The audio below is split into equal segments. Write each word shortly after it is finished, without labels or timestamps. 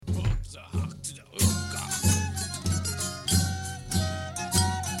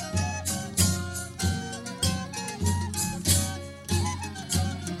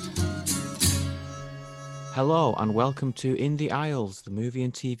Hello and welcome to In the Aisles, the movie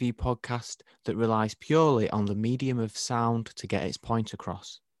and TV podcast that relies purely on the medium of sound to get its point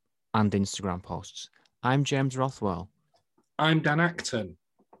across, and Instagram posts. I'm James Rothwell. I'm Dan Acton.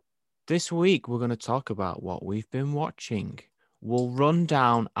 This week we're going to talk about what we've been watching. We'll run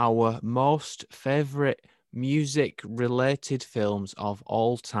down our most favourite music-related films of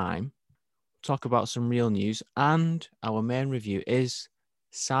all time, talk about some real news, and our main review is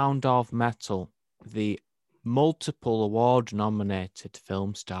Sound of Metal, the multiple award-nominated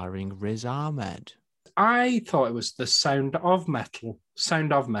film starring Riz Ahmed. I thought it was The Sound of Metal.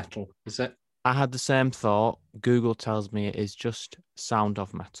 Sound of Metal, is it? I had the same thought. Google tells me it is just Sound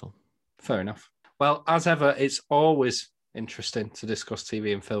of Metal. Fair enough. Well, as ever, it's always interesting to discuss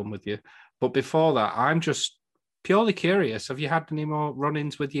TV and film with you. But before that, I'm just purely curious. Have you had any more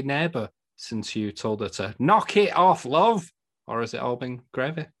run-ins with your neighbour since you told her to knock it off, love? Or has it all been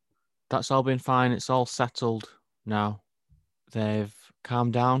gravy? That's all been fine. It's all settled now. They've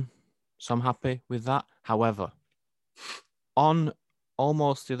calmed down, so I'm happy with that. However, on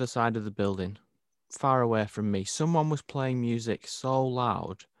almost the other side of the building, far away from me, someone was playing music so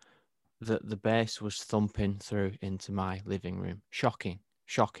loud that the bass was thumping through into my living room. Shocking.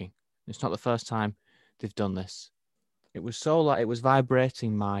 It's not the first time they've done this. It was so loud, it was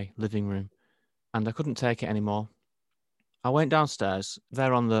vibrating my living room, and I couldn't take it anymore. I went downstairs.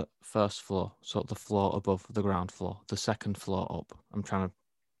 They're on the first floor, so the floor above the ground floor, the second floor up. I'm trying to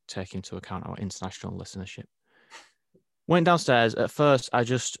take into account our international listenership. Went downstairs. At first, I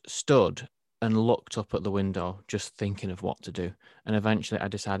just stood and looked up at the window, just thinking of what to do. And eventually, I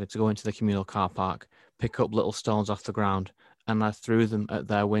decided to go into the communal car park, pick up little stones off the ground, and I threw them at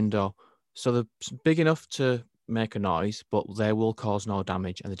their window. So they're big enough to make a noise, but they will cause no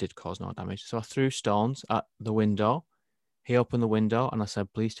damage, and they did cause no damage. So I threw stones at the window. He opened the window and I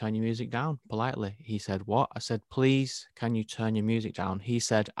said, please turn your music down, politely. He said, what? I said, please, can you turn your music down? He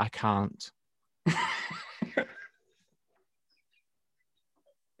said, I can't. I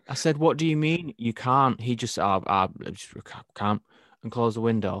said, what do you mean you can't? He just said, I just can't, and closed the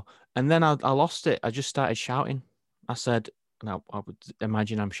window. And then I lost it. I just started shouting. I said, now I would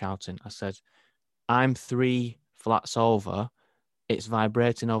imagine I'm shouting. I said, I'm 3 flats over. It's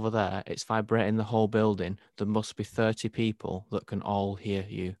vibrating over there. It's vibrating the whole building. There must be 30 people that can all hear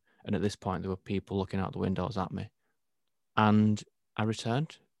you. And at this point, there were people looking out the windows at me. And I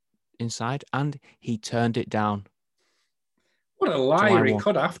returned inside and he turned it down. What a liar he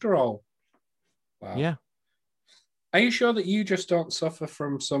could, after all. Wow. Yeah. Are you sure that you just don't suffer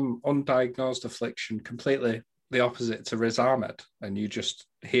from some undiagnosed affliction, completely the opposite to Riz Ahmed, and you just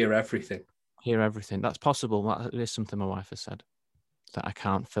hear everything? Hear everything. That's possible. That is something my wife has said. That I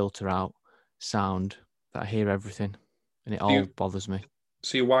can't filter out sound, that I hear everything, and it all bothers me.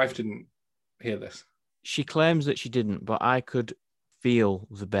 So your wife didn't hear this? She claims that she didn't, but I could feel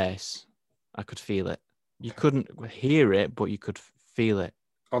the bass. I could feel it. You couldn't hear it, but you could feel it.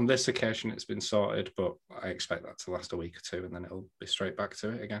 On this occasion, it's been sorted, but I expect that to last a week or two, and then it'll be straight back to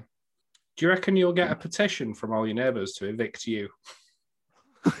it again. Do you reckon you'll get a petition from all your neighbours to evict you?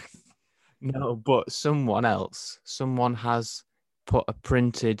 No, but someone has put a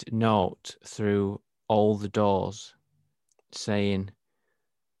printed note through all the doors saying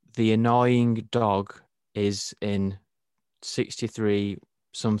the annoying dog is in 63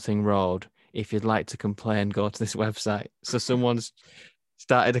 something road. If you'd like to complain, go to this website. So someone's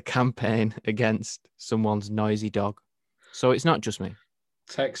started a campaign against someone's noisy dog. So it's not just me.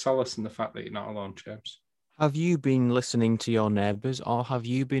 Take solace in the fact that you're not alone, James. Have you been listening to your neighbours or have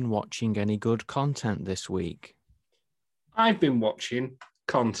you been watching any good content this week? I've been watching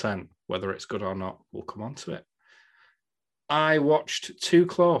content, whether it's good or not, we'll come on to it. I watched Too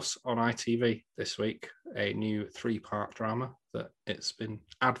Close on ITV this week, a new 3-part drama that it's been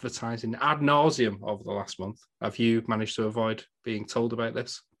advertising ad nauseum over the last month. Have you managed to avoid being told about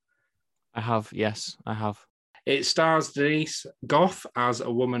this? I have, yes, I have. It stars Denise Gough as a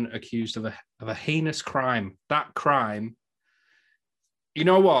woman accused of a heinous crime. That crime, you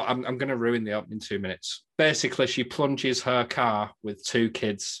know what? I'm going to ruin the opening 2 minutes. Basically, she plunges her car with 2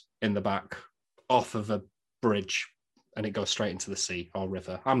 kids in the back off of a bridge, and it goes straight into the sea or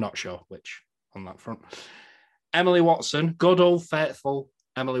river. I'm not sure which on that front. Emily Watson, good old faithful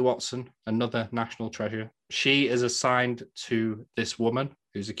Emily Watson, another national treasure. She is assigned to this woman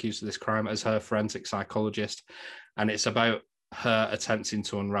who's accused of this crime as her forensic psychologist, and it's about her attempting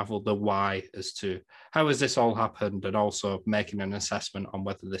to unravel the why as to how has this all happened, and also making an assessment on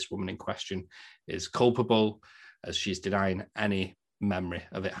whether this woman in question is culpable, as she's denying any memory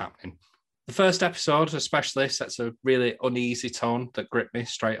of it happening. The first episode especially sets a really uneasy tone that gripped me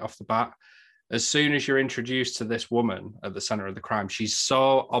straight off the bat. As soon as you're introduced to this woman at the center of the crime, she's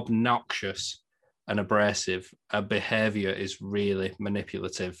so obnoxious and abrasive. Her behavior is really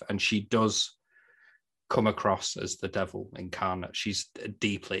manipulative, and she does come across as the devil incarnate. She's a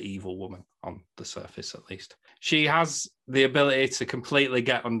deeply evil woman on the surface, at least. She has the ability to completely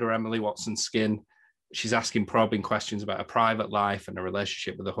get under Emily Watson's skin. She's asking probing questions about her private life and her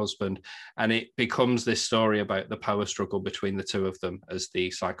relationship with her husband. And it becomes this story about the power struggle between the two of them as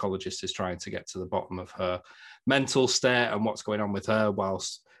the psychologist is trying to get to the bottom of her mental state and what's going on with her,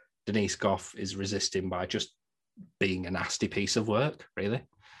 whilst Denise Gough is resisting by just being a nasty piece of work, really.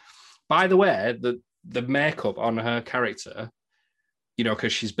 By the way, the makeup on her character, you know,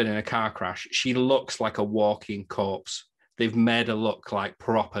 because she's been in a car crash, she looks like a walking corpse. They've made her look like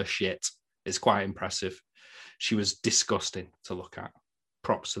proper shit. It's quite impressive. She was disgusting to look at.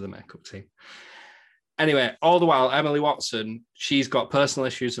 Props to the makeup team. Anyway, all the while, Emily Watson, she's got personal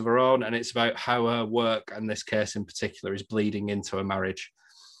issues of her own, and it's about how her work, and this case in particular, is bleeding into a marriage.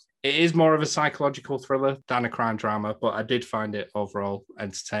 It is more of a psychological thriller than a crime drama, but I did find it overall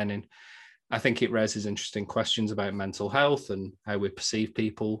entertaining. I think it raises interesting questions about mental health and how we perceive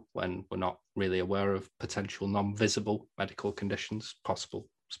people when we're not really aware of potential non-visible medical conditions. Possible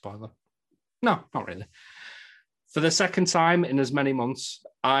spoiler. No, not really. For the second time in as many months,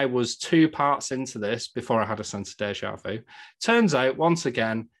 I was 2 parts into this before I had a sense of deja vu. Turns out, once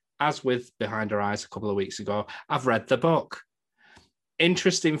again, as with Behind Her Eyes a couple of weeks ago, I've read the book.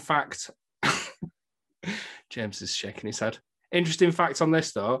 Interesting fact. James is shaking his head. Interesting fact on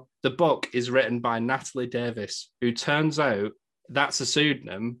this, though, the book is written by Natalie Davis, who turns out that's a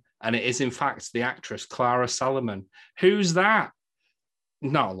pseudonym, and it is, in fact, the actress Clara Salomon. Who's that?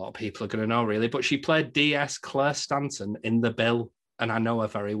 Not a lot of people are going to know, really, but she played DS Claire Stanton in The Bill, and I know her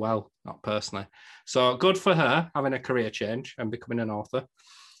very well, not personally. So good for her having a career change and becoming an author.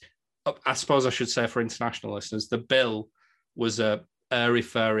 I suppose I should say for international listeners, The Bill was a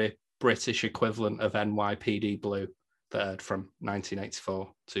airy-fairy British equivalent of NYPD Blue that aired from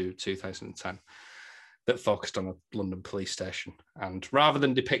 1984 to 2010 that focused on a London police station. And rather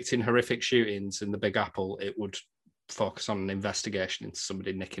than depicting horrific shootings in the Big Apple, it would focus on an investigation into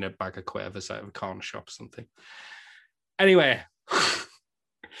somebody nicking a bag of quavers out of a corner shop or something. Anyway,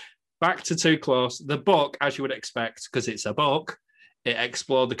 back to Too Close. The book, as you would expect, because it's a book, it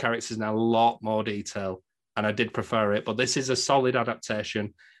explored the characters in a lot more detail, and I did prefer it, but this is a solid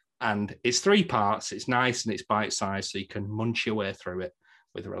adaptation. And it's 3 parts. It's nice and it's bite-sized, so you can munch your way through it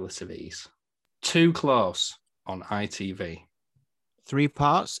with relative ease. Too Close on ITV. 3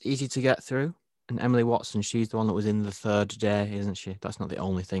 parts, easy to get through. And Emily Watson, she's the one that was in The Third Day, isn't she? That's not the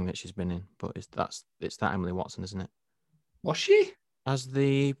only thing that she's been in, but it's that Emily Watson, isn't it? Was she? As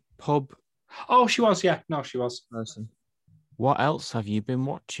the pub. Oh, she was, yeah. No, she was. Person. What else have you been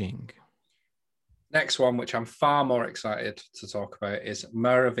watching? Next one, which I'm far more excited to talk about, is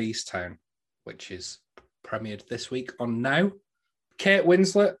Mare of Easttown, which is premiered this week on Now. Kate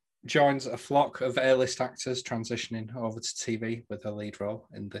Winslet joins a flock of A-list actors transitioning over to TV with her lead role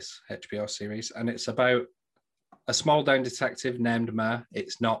in this HBO series. And it's about a small-town detective named Mare.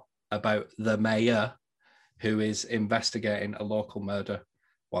 It's not about the mayor who is investigating a local murder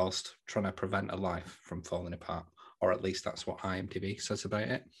whilst trying to prevent a life from falling apart, or at least that's what IMDb says about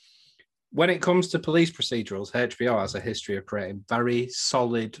it. When it comes to police procedurals, HBO has a history of creating very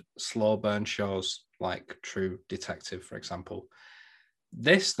solid, slow burn shows like True Detective, for example.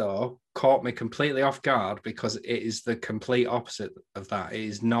 This, though, caught me completely off guard because it is the complete opposite of that. It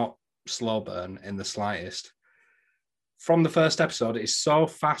is not slow burn in the slightest. From the first episode, it is so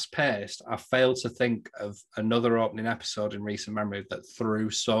fast paced, I failed to think of another opening episode in recent memory that threw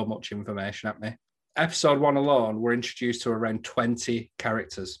so much information at me. Episode 1 alone, we're introduced to around 20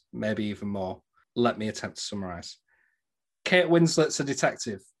 characters, maybe even more. Let me attempt to summarise. Kate Winslet's a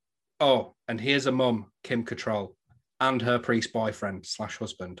detective. Oh, and here's a mum, Kim Cattrall, and her priest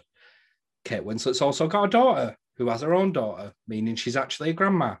boyfriend/husband. Kate Winslet's also got a daughter who has her own daughter, meaning she's actually a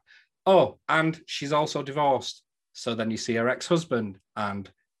grandma. Oh, and she's also divorced. So then you see her ex-husband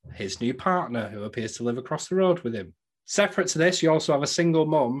and his new partner who appears to live across the road with him. Separate to this, you also have a single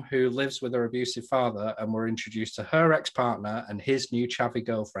mum who lives with her abusive father, and we're introduced to her ex-partner and his new chavvy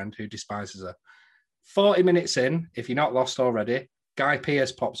girlfriend who despises her. 40 minutes in, if you're not lost already, Guy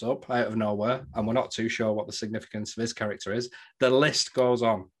Pearce pops up out of nowhere, and we're not too sure what the significance of his character is. The list goes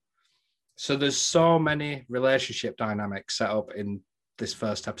on. So there's so many relationship dynamics set up in this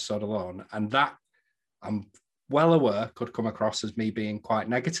first episode alone, and that I'm well aware could come across as me being quite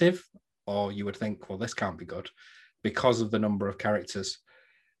negative, or you would think, well, this can't be good, because of the number of characters.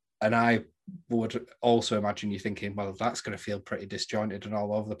 And I would also imagine you thinking, well, that's going to feel pretty disjointed and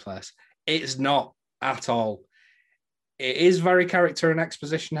all over the place. It's not at all. It is very character and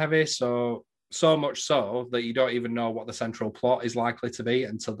exposition heavy, so much so that you don't even know what the central plot is likely to be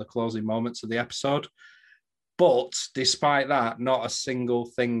until the closing moments of the episode. But despite that, not a single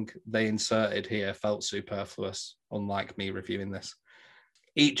thing they inserted here felt superfluous, unlike me reviewing this.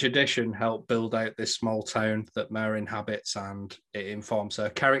 Each edition helped build out this small town that Mare inhabits, and it informs her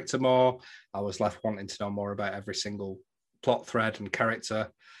character more. I was left wanting to know more about every single plot thread and character.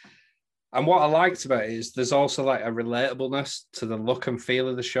 And what I liked about it is there's also like a relatableness to the look and feel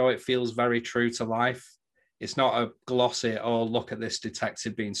of the show. It feels very true to life. It's not a glossy, oh, look at this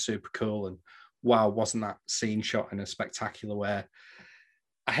detective being super cool and wow, wasn't that scene shot in a spectacular way?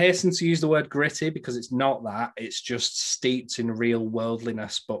 I hasten to use the word gritty because it's not that. It's just steeped in real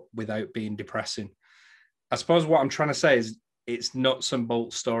worldliness, but without being depressing. I suppose what I'm trying to say is it's nuts and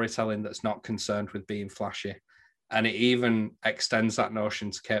bolts storytelling that's not concerned with being flashy. And it even extends that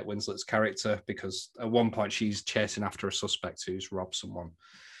notion to Kate Winslet's character because at one point she's chasing after a suspect who's robbed someone.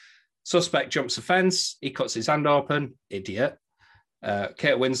 Suspect jumps the fence. He cuts his hand open. Idiot.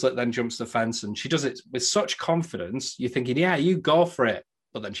 Kate Winslet then jumps the fence and she does it with such confidence. You're thinking, yeah, you go for it.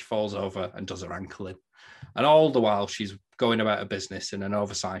 But then she falls over and does her ankle in. And all the while, she's going about her business in an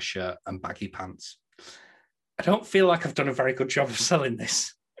oversized shirt and baggy pants. I don't feel like I've done a very good job of selling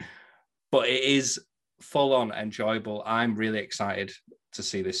this, but it is full on enjoyable. I'm really excited to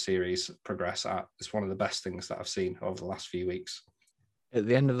see this series progress. It's one of the best things that I've seen over the last few weeks. At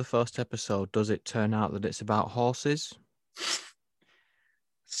the end of the first episode, does it turn out that it's about horses?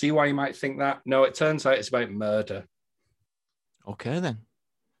 See why you might think that? No, it turns out it's about murder. Okay, then.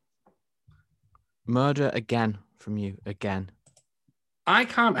 Murder again from you, again. I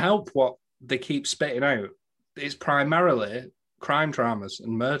can't help what they keep spitting out. It's primarily crime dramas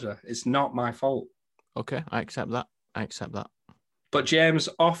and murder. It's not my fault. Okay, I accept that. But James,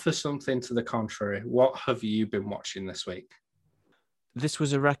 offer something to the contrary. What have you been watching this week? This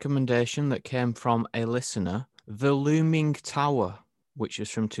was a recommendation that came from a listener, The Looming Tower, which is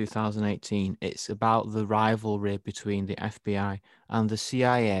from 2018. It's about the rivalry between the FBI and the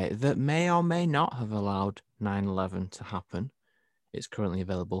CIA that may or may not have allowed 9/11 to happen. It's currently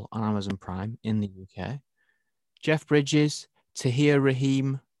available on Amazon Prime in the UK. Jeff Bridges, Tahir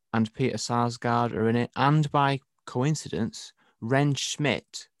Rahim, and Peter Sarsgaard are in it, and by coincidence, Ren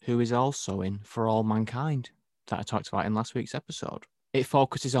Schmidt, who is also in For All Mankind, that I talked about in last week's episode. It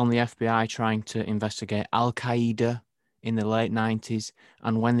focuses on the FBI trying to investigate Al-Qaeda in the late 90s,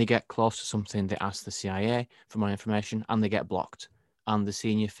 and when they get close to something, they ask the CIA for more information, and they get blocked. And the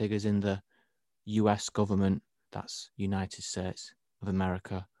senior figures in the US government, that's United States of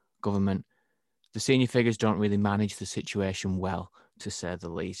America government, the senior figures don't really manage the situation well, to say the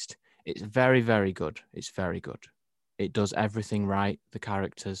least. It's very, very good. It's very good. It does everything right. The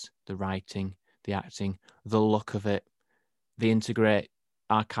characters, the writing, the acting, the look of it. They integrate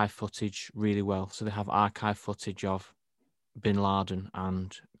archive footage really well. So they have archive footage of Bin Laden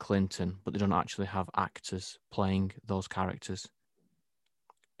and Clinton, but they don't actually have actors playing those characters.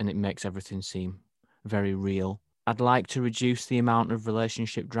 And it makes everything seem very real. I'd like to reduce the amount of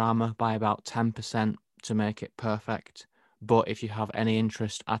relationship drama by about 10% to make it perfect. But if you have any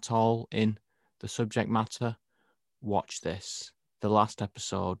interest at all in the subject matter, watch this. The last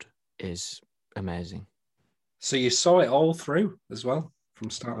episode is amazing. So you saw it all through as well, from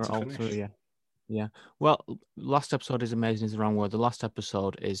start to finish? Through, yeah. Yeah. Well, last episode is amazing is the wrong word. The last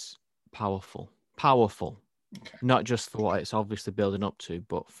episode is powerful. Powerful. Okay. Not just for what it's obviously building up to,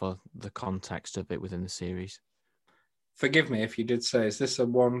 but for the context of it within the series. Forgive me if you did say, is this a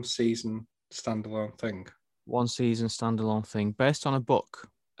one-season standalone thing? One-season standalone thing based on a book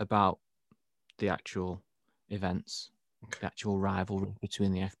about the actual events, the actual rivalry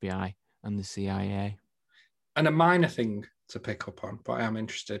between the FBI and the CIA. And a minor thing to pick up on, but I am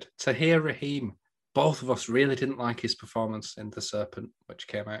interested. Tahir Rahim, both of us really didn't like his performance in The Serpent, which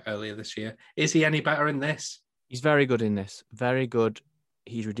came out earlier this year. Is he any better in this? He's very good in this. Very good.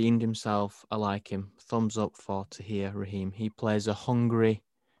 He's redeemed himself. I like him. Thumbs up for Tahir Rahim. He plays a hungry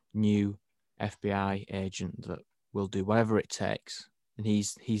new FBI agent that will do whatever it takes. And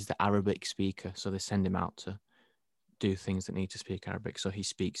he's the Arabic speaker, so they send him out to do things that need to speak Arabic. So he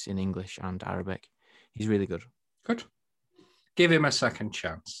speaks in English and Arabic. He's really good. Good. Give him a second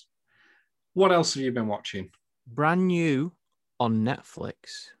chance. What else have you been watching? Brand new on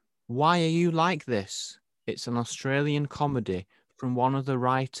Netflix. Why Are You Like This? It's an Australian comedy from one of the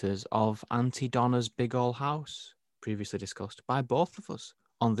writers of Auntie Donna's Big Ol' House, previously discussed by both of us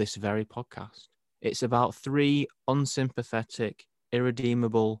on this very podcast. It's about three unsympathetic,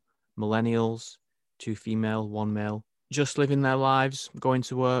 irredeemable millennials, 2 female, 1 male, just living their lives, going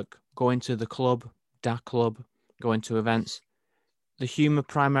to work, going to the club, Da Club, going to events. The humour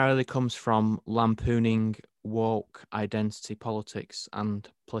primarily comes from lampooning woke identity politics and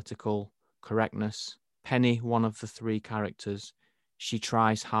political correctness. Penny, one of the three characters, she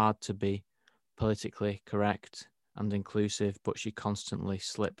tries hard to be politically correct and inclusive, but she constantly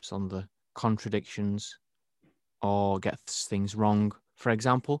slips on the contradictions or gets things wrong. For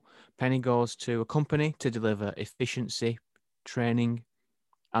example, Penny goes to a company to deliver efficiency training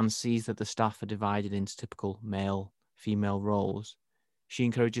and sees that the staff are divided into typical male-female roles. She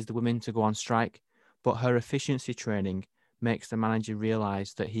encourages the women to go on strike, but her efficiency training makes the manager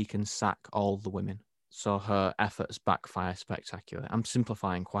realise that he can sack all the women. So her efforts backfire spectacularly. I'm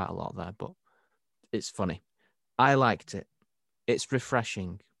simplifying quite a lot there, but it's funny. I liked it. It's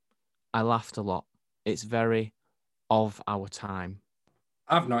refreshing. I laughed a lot. It's very of our time.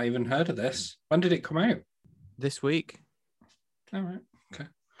 I've not even heard of this. When did it come out? This week, All right. Okay.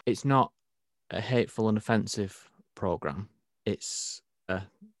 it's not a hateful and offensive program. It's a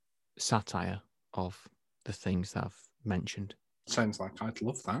satire of the things that I've mentioned. Sounds like I'd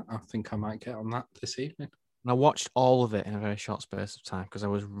love that. I think I might get on that this evening. And I watched all of it in a very short space of time because I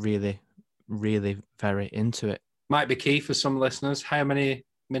was really, really very into it. Might be key for some listeners. How many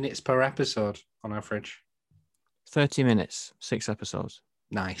minutes per episode on average? 30 minutes, 6 episodes.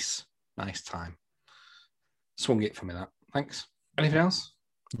 Nice. Nice time. Swung it for me, that. Thanks. Anything else?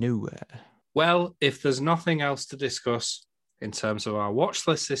 Nowhere. Well, if there's nothing else to discuss in terms of our watch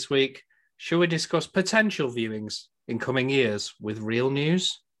list this week, shall we discuss potential viewings in coming years with real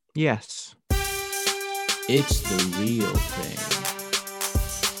news? Yes. It's the real thing.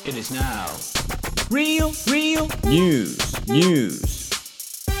 It is now. Real news.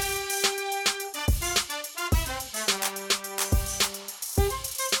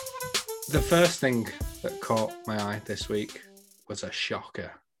 The first thing that caught my eye this week was a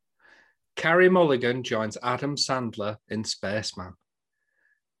shocker. Carey Mulligan joins Adam Sandler in Spaceman.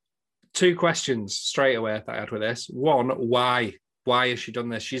 2 questions straight away that I had with this. One, why? Why has she done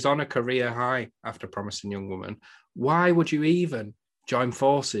this? She's on a career high after Promising Young Woman. Why would you even join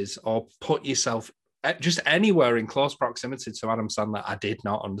forces or put yourself just anywhere in close proximity to Adam Sandler? I did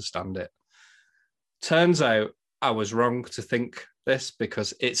not understand it. Turns out I was wrong to think this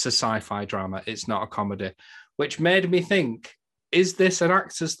because it's a sci-fi drama. It's not a comedy, which made me think, is this an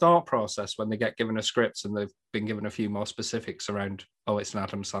actor's thought process when they get given a script and they've been given a few more specifics around, oh, it's an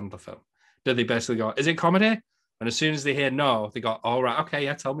Adam Sandler film? Do they basically go, is it comedy? And as soon as they hear no, they go, all right, okay,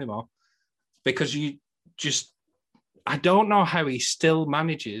 yeah, tell me more. Because I don't know how he still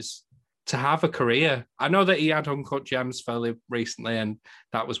manages to have a career. I know that he had Uncut Gems fairly recently and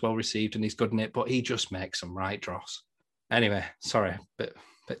that was well received and he's good in it, but he just makes them right, Dross. Anyway, sorry, bit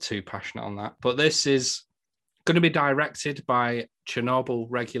too passionate on that. But this is going to be directed by Chernobyl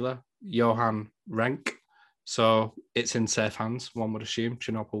regular Johan Renck. So it's in safe hands, one would assume.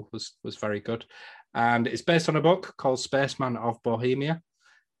 Chernobyl was very good. And it's based on a book called Spaceman of Bohemia.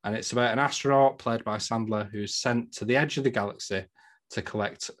 And it's about an astronaut played by Sandler who's sent to the edge of the galaxy to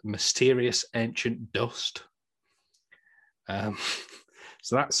collect mysterious ancient dust. So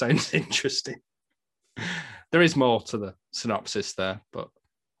that sounds interesting. There is more to the synopsis there, but,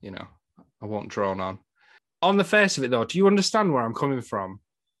 I won't drone on. On the face of it, though, do you understand where I'm coming from?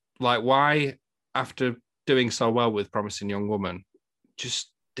 Like, why, after doing so well with Promising Young Woman,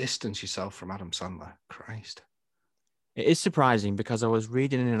 just distance yourself from Adam Sandler? Christ. It is surprising because I was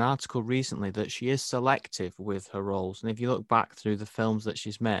reading in an article recently that she is selective with her roles. And if you look back through the films that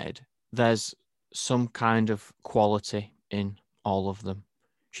she's made, there's some kind of quality in all of them.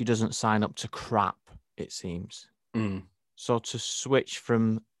 She doesn't sign up to crap, it seems. Mm. So to switch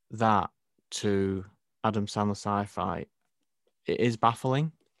from that to Adam Sandler sci-fi, it is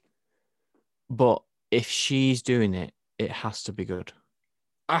baffling. But if she's doing it, it has to be good.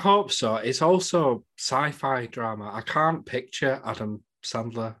 I hope so. It's also sci-fi drama. I can't picture Adam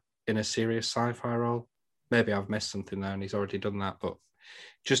Sandler in a serious sci-fi role. Maybe I've missed something there and he's already done that, but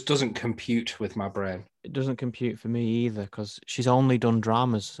just doesn't compute with my brain. It doesn't compute for me either because she's only done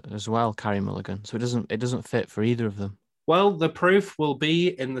dramas as well, Carey Mulligan. So it doesn't fit for either of them. Well, the proof will be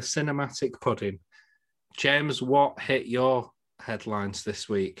in the cinematic pudding. James, what hit your headlines this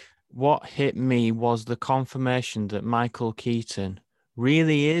week? What hit me was the confirmation that Michael Keaton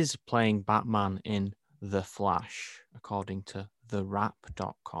really is playing Batman in The Flash, according to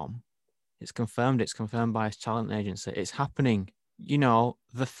TheWrap.com. It's confirmed by his talent agency. It's happening. The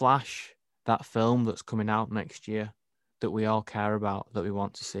Flash, that film that's coming out next year that we all care about, that we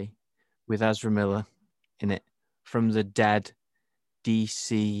want to see, with Ezra Miller in it, from the dead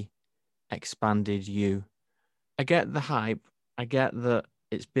DC expanded U. I get the hype. I get that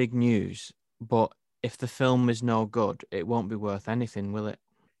it's big news, but if the film is no good, it won't be worth anything, will it?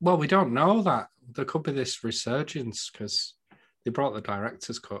 Well, we don't know that. There could be this resurgence because they brought the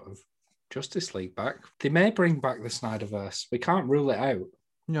director's cut of Justice League back. They may bring back the Snyderverse. We can't rule it out.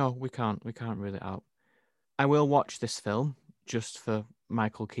 No, we can't. We can't rule it out. I will watch this film just for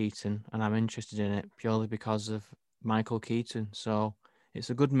Michael Keaton, and I'm interested in it purely because of Michael Keaton. So it's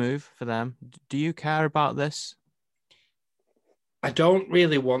a good move for them. Do you care about this? I don't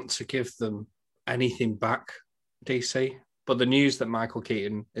really want to give them anything back, DC. But the news that Michael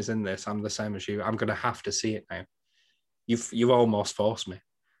Keaton is in this, I'm the same as you. I'm going to have to see it now. You've almost forced me,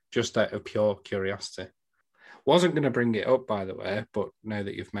 just out of pure curiosity. Wasn't going to bring it up, by the way, but now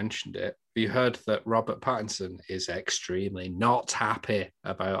that you've mentioned it, you heard that Robert Pattinson is extremely not happy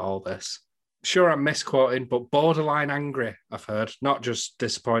about all this. Sure, I'm misquoting, but borderline angry, I've heard. Not just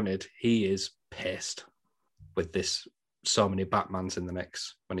disappointed. He is pissed with this. So many Batmans in the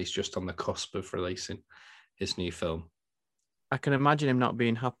mix when he's just on the cusp of releasing his new film. I can imagine him not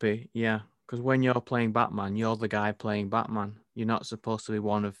being happy, yeah, because when you're playing Batman, you're the guy playing Batman. You're not supposed to be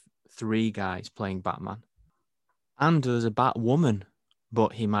one of 3 guys playing Batman. And there's a Batwoman,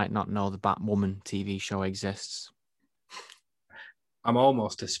 but he might not know the Batwoman TV show exists. I'm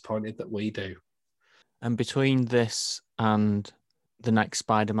almost disappointed that we do. And between this and the next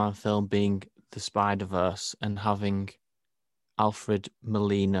Spider-Man film being the Spider-Verse and having Alfred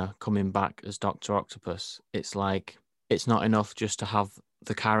Molina coming back as Dr. Octopus, it's like, it's not enough just to have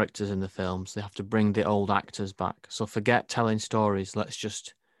the characters in the films. They have to bring the old actors back. So forget telling stories. Let's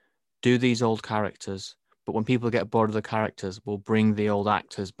just do these old characters. But when people get bored of the characters, we'll bring the old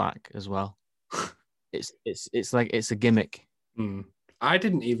actors back as well. It's like it's a gimmick. I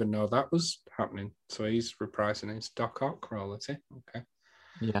didn't even know that was happening. So he's reprising his Doc Ock role, is he? Okay.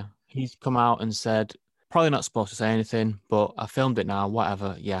 Yeah. He's come out and said, probably not supposed to say anything, but I filmed it now,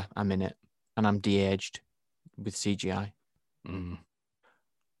 whatever. Yeah, I'm in it. And I'm de-aged with CGI.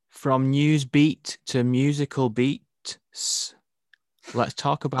 From news beat to musical beats, let's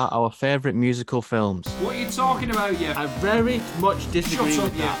talk about our favourite musical films. What are you talking about, you? I very much disagree Shut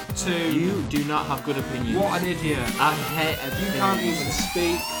up, with that. you. You do not have good opinions. What an idiot. I hate everything. You can't even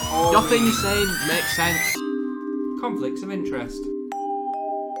speak or Nothing read. you're saying makes sense. Conflicts of interest.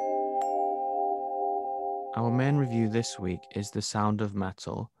 Our main review this week is The Sound of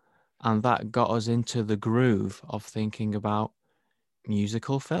Metal, and that got us into the groove of thinking about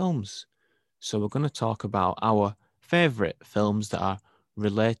musical films. So we're going to talk about our favourite films that are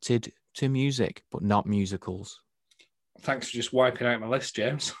related to music, but not musicals. Thanks for just wiping out my list,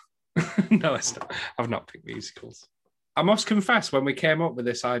 James. No, it's not. I've not picked musicals. I must confess, when we came up with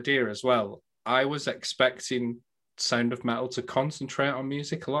this idea as well, I was expecting Sound of Metal to concentrate on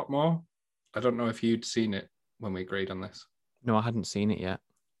music a lot more. I don't know if you'd seen it when we agreed on this. No, I hadn't seen it yet.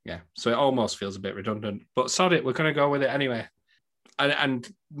 Yeah, so it almost feels a bit redundant. But sod it, we're going to go with it anyway.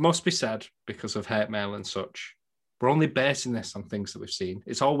 And must be said, because of hate mail and such, we're only basing this on things that we've seen.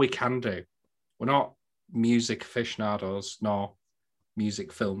 It's all we can do. We're not music aficionados, nor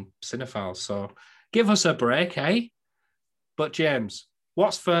music film cinephiles. So give us a break, eh? But James,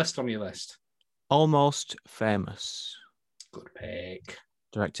 what's first on your list? Almost Famous. Good pick.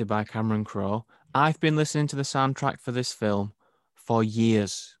 Directed by Cameron Crowe. I've been listening to the soundtrack for this film for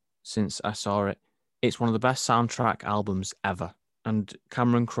years since I saw it. It's one of the best soundtrack albums ever. And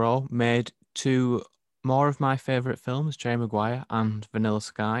Cameron Crowe made 2 more of my favourite films, Jerry Maguire and Vanilla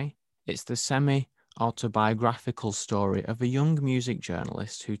Sky. It's the semi-autobiographical story of a young music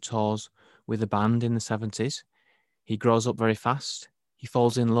journalist who tours with a band in the 70s. He grows up very fast. He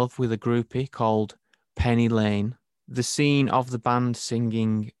falls in love with a groupie called Penny Lane. The scene of the band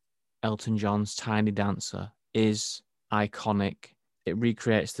singing Elton John's Tiny Dancer is iconic. It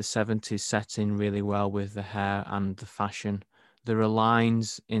recreates the 70s setting really well with the hair and the fashion. There are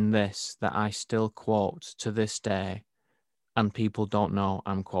lines in this that I still quote to this day, and people don't know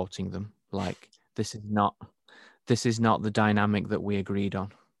I'm quoting them. Like, this is not the dynamic that we agreed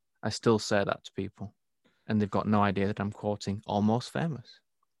on. I still say that to people, and they've got no idea that I'm quoting Almost Famous.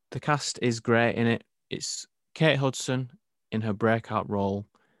 The cast is great in it. It's Kate Hudson in her breakout role,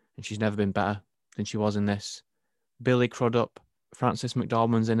 and she's never been better than she was in this. Billy Crudup, Frances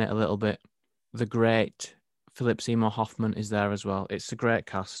McDormand's in it a little bit. The great Philip Seymour Hoffman is there as well. It's a great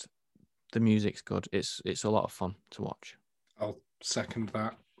cast. The music's good. It's a lot of fun to watch. I'll second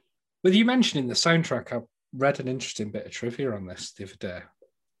that. With you mentioning the soundtrack, I read an interesting bit of trivia on this the other day. It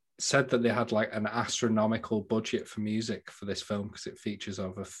said that they had like an astronomical budget for music for this film because it features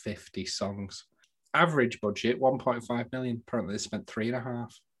over 50 songs. Average budget, 1.5 million. Apparently they spent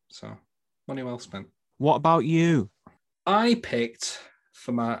 3.5. So money well spent. What about you? I picked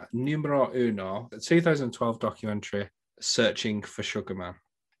for my numero uno, the 2012 documentary, Searching for Sugar Man.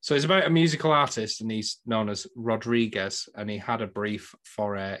 So it's about a musical artist, and he's known as Rodriguez, and he had a brief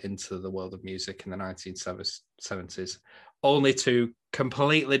foray into the world of music in the 1970s, only to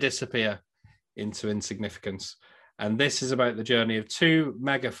completely disappear into insignificance. And this is about the journey of two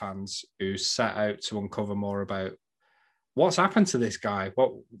mega fans who set out to uncover more about what's happened to this guy.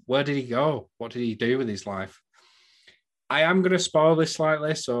 Where did he go? What did he do with his life? I am going to spoil this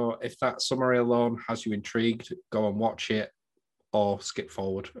slightly, so if that summary alone has you intrigued, go and watch it or skip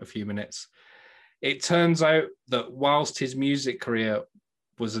forward a few minutes. It turns out that whilst his music career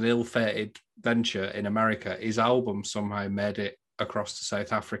was an ill-fated venture in America, his album somehow made it across to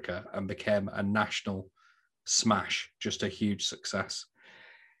South Africa and became a national smash, just a huge success.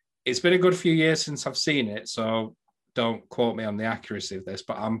 It's been a good few years since I've seen it, so don't quote me on the accuracy of this,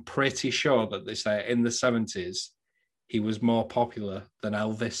 but I'm pretty sure that they say in the 70s, he was more popular than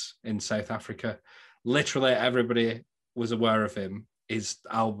Elvis in South Africa. Literally everybody was aware of him. His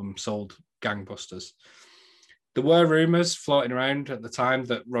album sold gangbusters. There were rumors floating around at the time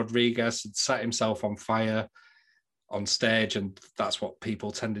that Rodriguez had set himself on fire on stage, and that's what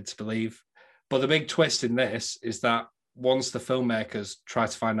people tended to believe. But the big twist in this is that once the filmmakers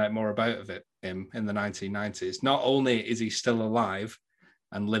tried to find out more about him in the 1990s, not only is he still alive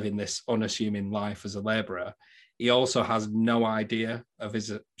and living this unassuming life as a labourer, he also has no idea of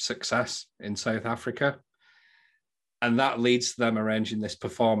his success in South Africa. And that leads to them arranging this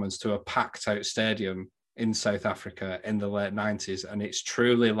performance to a packed out stadium in South Africa in the late 90s. And it's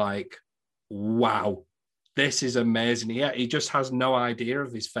truly like, wow, this is amazing. He just has no idea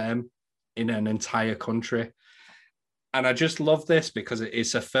of his fame in an entire country. And I just love this because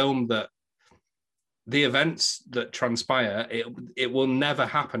it's a film that the events that transpire, it will never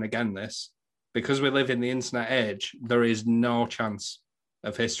happen again, this. Because we live in the internet age, there is no chance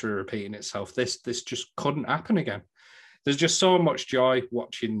of history repeating itself. This just couldn't happen again. There's just so much joy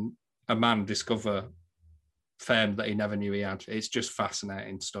watching a man discover fame that he never knew he had. It's just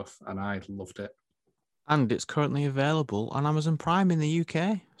fascinating stuff, and I loved it. And it's currently available on Amazon Prime in the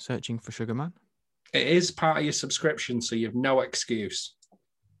UK, Searching for Sugar Man. It is part of your subscription, so you've no excuse.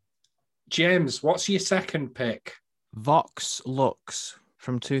 James, what's your second pick? Vox Lux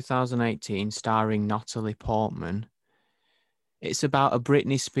from 2018, starring Natalie Portman. It's about a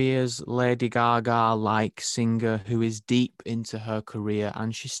Britney Spears, Lady Gaga-like singer who is deep into her career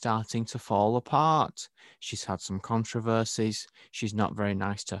and she's starting to fall apart. She's had some controversies. She's not very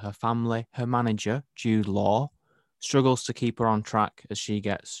nice to her family. Her manager, Jude Law, struggles to keep her on track as she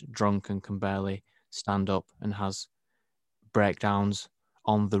gets drunk and can barely stand up and has breakdowns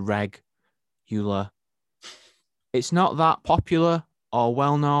on the regular. It's not that popular or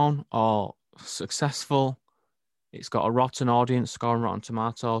well-known or successful. It's got a rotten audience score on Rotten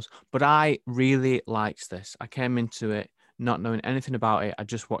Tomatoes, but I really liked this. I came into it not knowing anything about it. I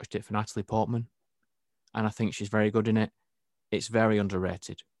just watched it for Natalie Portman, and I think she's very good in it. It's very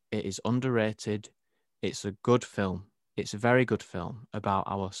underrated. It is underrated. It's a good film. It's a very good film about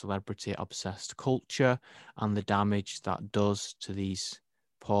our celebrity-obsessed culture and the damage that does to these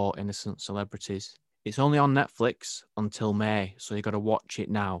poor, innocent celebrities. It's only on Netflix until May, so you got to watch it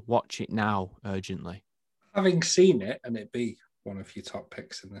now. Watch it now, urgently. Having seen it, and it be one of your top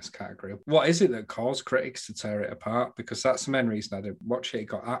picks in this category, what is it that caused critics to tear it apart? Because that's the main reason I didn't watch it. It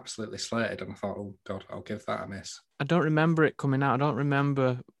got absolutely slated, and I thought, oh, God, I'll give that a miss. I don't remember it coming out. I don't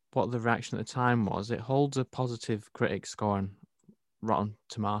remember what the reaction at the time was. It holds a positive critic score on Rotten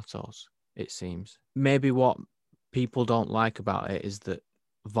Tomatoes, it seems. Maybe what people don't like about it is that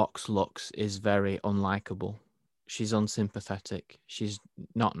Vox Lux is very unlikable. She's unsympathetic. She's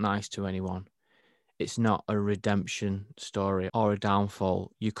not nice to anyone. It's not a redemption story or a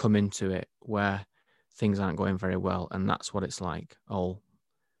downfall. You come into it where things aren't going very well, and that's what it's like all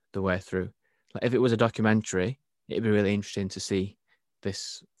the way through. Like if it was a documentary, it'd be really interesting to see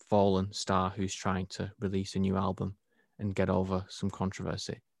this fallen star who's trying to release a new album and get over some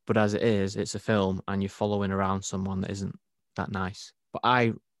controversy. But as it is, it's a film, and you're following around someone that isn't that nice. But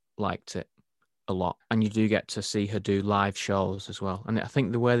I liked it a lot, and you do get to see her do live shows as well. And I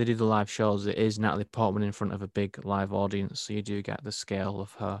think the way they do the live shows, it is Natalie Portman in front of a big live audience, so you do get the scale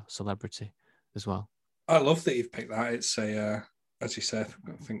of her celebrity as well. I love that you've picked that. It's as you said,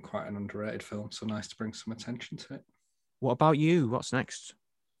 I think quite an underrated film, so nice to bring some attention to it. What about you? What's next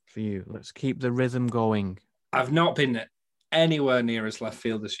for you? Let's keep the rhythm going. I've not been anywhere near as left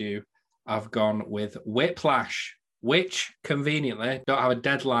field as you. I've gone with Whiplash, which conveniently don't have a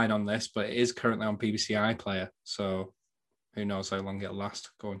deadline on this, but it is currently on BBC iPlayer. So Who knows how long it'll last?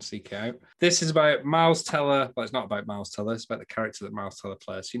 Go and seek it out. This is about Miles Teller. Well, it's not about Miles Teller. It's about the character that Miles Teller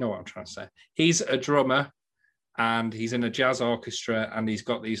plays. You know what I'm trying to say. He's a drummer and he's in a jazz orchestra and he's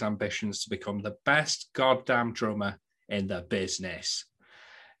got these ambitions to become the best goddamn drummer in the business.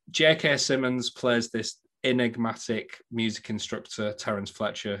 J.K. Simmons plays this enigmatic music instructor, Terence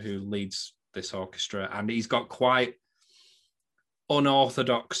Fletcher, who leads this orchestra. And he's got quite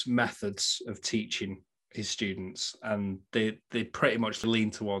unorthodox methods of teaching his students, and they pretty much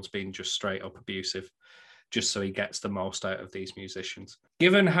lean towards being just straight up abusive, just so he gets the most out of these musicians.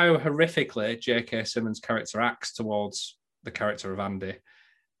 Given how horrifically J.K. Simmons' character acts towards the character of Andy,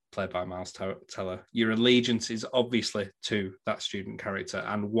 played by Miles Teller, your allegiance is obviously to that student character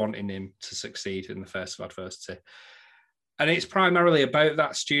and wanting him to succeed in the face of adversity. And it's primarily about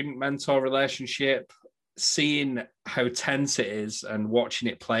that student-mentor relationship, seeing how tense it is and watching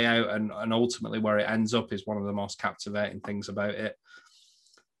it play out and ultimately where it ends up is one of the most captivating things about it.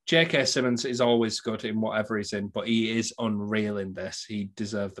 J.K. Simmons is always good in whatever he's in, but he is unreal in this. He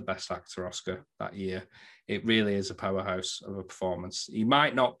deserved the Best Actor Oscar that year. It really is a powerhouse of a performance. He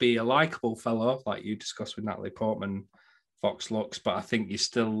might not be a likable fellow, like you discussed with Natalie Portman, Vox Lux, but I think you're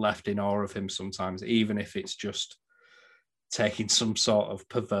still left in awe of him sometimes, even if it's just taking some sort of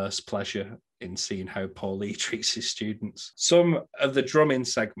perverse pleasure in seeing how Paul he treats his students. Some of the drumming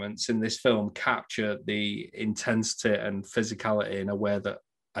segments in this film capture the intensity and physicality in a way that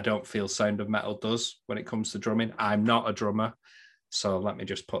I don't feel Sound of Metal does when it comes to drumming. I'm not a drummer, so let me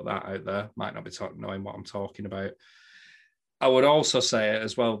just put that out there. Might not be knowing what I'm talking about. I would also say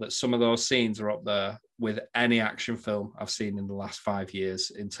as well that some of those scenes are up there with any action film I've seen in the last 5 years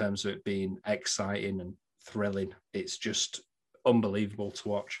in terms of it being exciting and thrilling. It's just unbelievable to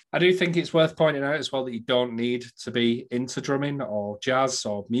watch. I do think it's worth pointing out as well that you don't need to be into drumming or jazz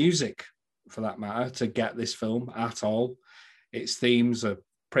or music for that matter to get this film at all. Its themes are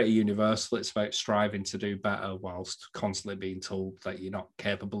pretty universal. It's about striving to do better whilst constantly being told that you're not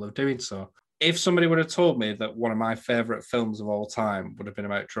capable of doing so. If somebody would have told me that one of my favourite films of all time would have been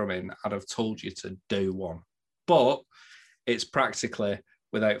about drumming, I'd have told you to do one. But it's practically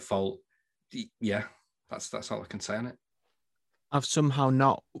without fault. Yeah, that's all I can say on it. I've somehow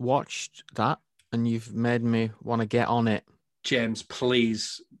not watched that, and you've made me want to get on it. James,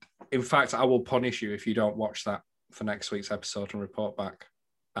 please. In fact, I will punish you if you don't watch that for next week's episode and report back.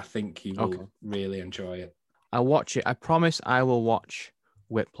 I think you will really enjoy it. I'll watch it. I promise I will watch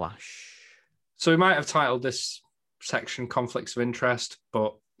Whiplash. So we might have titled this section Conflicts of Interest,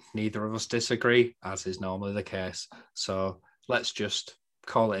 but neither of us disagree, as is normally the case. So let's just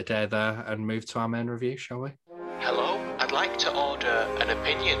call it a day there and move to our main review, shall we? Hello, I'd like to order an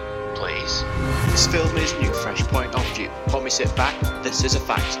opinion, please. This film is new, fresh point of view. When we sit back, this is a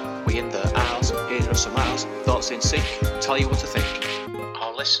fact. We in the aisles, here are some aisles, thoughts in sync, tell you what to think.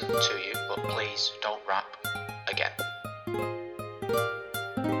 I'll listen to you, but please don't rap again.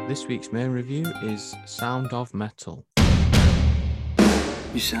 This week's main review is Sound of Metal.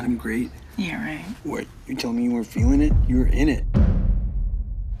 You sound great. Yeah, right. What? You telling me you weren't feeling it? You were in it.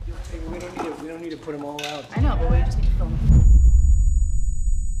 We don't need to put them all out. I know, but we just need to film.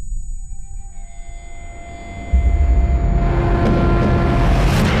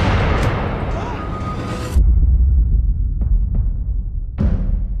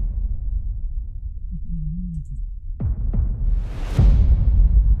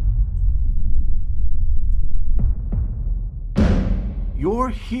 Your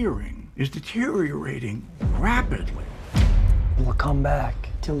hearing is deteriorating rapidly. We'll come back.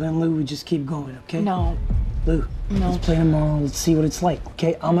 Till then, Lou, we just keep going, okay? No. Lou, No. let's play tomorrow. Let's see what it's like,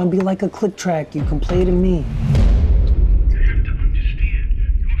 okay? I'm gonna be like a click track. You can play to me. You have to understand,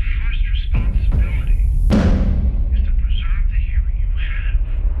 your first responsibility is to preserve the hearing you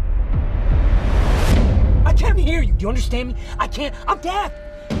have. I can't hear you. Do you understand me? I can't. I'm deaf.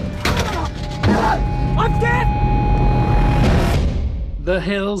 I'm deaf. The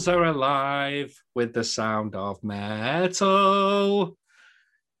hills are alive with the sound of metal.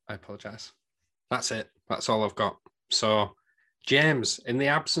 I apologise. That's it. That's all I've got. So, James, in the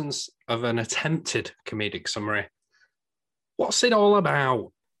absence of an attempted comedic summary, what's it all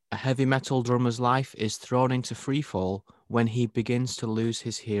about? A heavy metal drummer's life is thrown into freefall when he begins to lose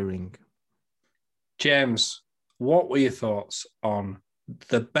his hearing. James, what were your thoughts on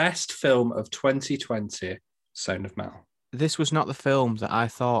the best film of 2020, Sound of Metal? This was not the film that I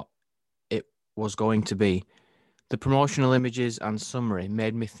thought it was going to be. The promotional images and summary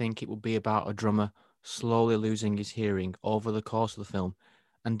made me think it would be about a drummer slowly losing his hearing over the course of the film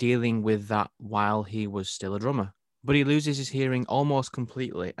and dealing with that while he was still a drummer. But he loses his hearing almost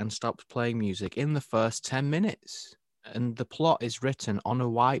completely and stops playing music in the first 10 minutes. And the plot is written on a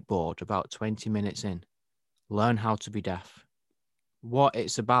whiteboard about 20 minutes in. Learn how to be deaf. What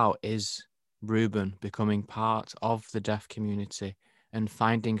it's about is Ruben becoming part of the deaf community and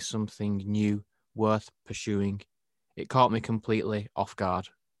finding something new worth pursuing. It caught me completely off guard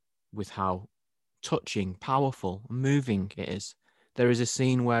with how touching, powerful, moving it is. There is a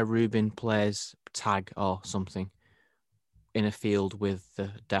scene where Ruben plays tag or something in a field with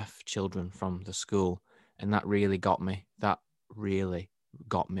the deaf children from the school, and that really got me. That really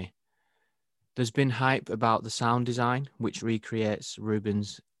got me. There's been hype about the sound design, which recreates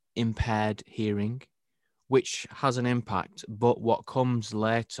Ruben's impaired hearing, which has an impact, but what comes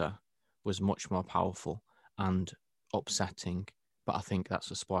later was much more powerful and upsetting. But I think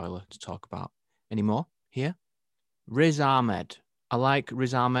that's a spoiler to talk about. Any more here? Riz Ahmed. I like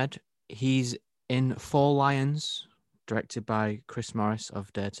Riz Ahmed. He's in Four Lions, directed by Chris Morris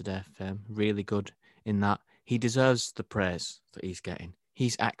of Day to Day fame. Really good in that. He deserves the praise that he's getting.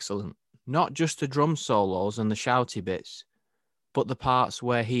 He's excellent. Not just the drum solos and the shouty bits, but the parts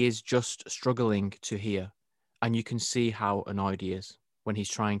where he is just struggling to hear. And you can see how annoyed he is when he's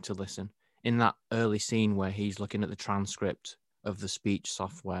trying to listen. In that early scene where he's looking at the transcript of the speech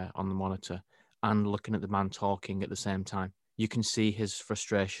software on the monitor and looking at the man talking at the same time, you can see his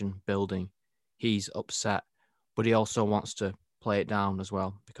frustration building. He's upset, but he also wants to play it down as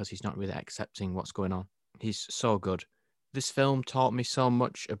well because he's not really accepting what's going on. He's so good. This film taught me so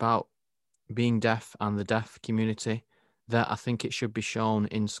much about being deaf and the deaf community that I think it should be shown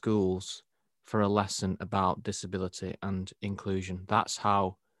in schools for a lesson about disability and inclusion. That's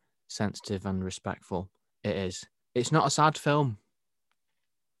how sensitive and respectful it is. It's not a sad film.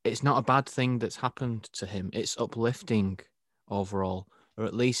 It's not a bad thing that's happened to him. It's uplifting overall, or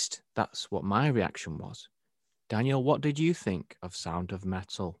at least that's what my reaction was. Daniel, what did you think of Sound of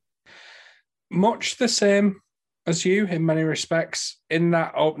Metal? Much the same as you in many respects. In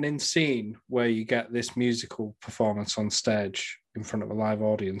that opening scene where you get this musical performance on stage in front of a live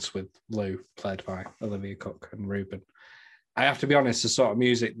audience with Lou, played by Olivia Cook, and Ruben, I have to be honest, the sort of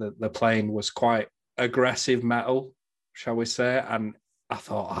music that they're playing was quite aggressive metal, shall we say, and I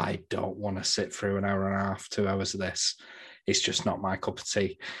thought, I don't want to sit through an hour and a half, 2 hours of this. It's just not my cup of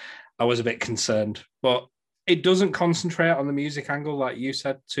tea. I was a bit concerned, but it doesn't concentrate on the music angle, like you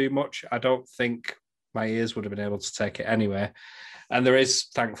said, too much. I don't think my ears would have been able to take it anyway. And there is,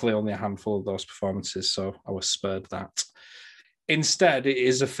 thankfully, only a handful of those performances, so I was spared that. Instead, it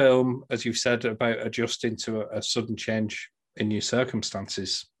is a film, as you've said, about adjusting to a sudden change in your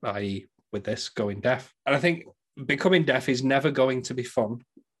circumstances, i.e. with this, going deaf. And I think becoming deaf is never going to be fun,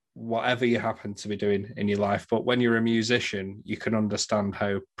 whatever you happen to be doing in your life. But when you're a musician, you can understand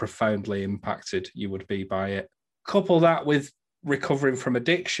how profoundly impacted you would be by it. Couple that with recovering from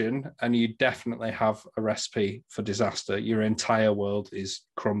addiction, and you definitely have a recipe for disaster. Your entire world is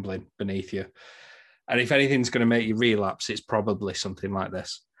crumbling beneath you. And if anything's going to make you relapse, it's probably something like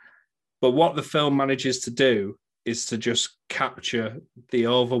this. But what the film manages to do is to just capture the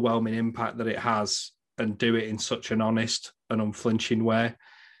overwhelming impact that it has and do it in such an honest and unflinching way.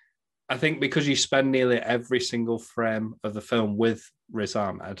 I think because you spend nearly every single frame of the film with Riz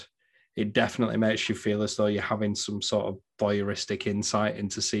Ahmed, it definitely makes you feel as though you're having some sort of voyeuristic insight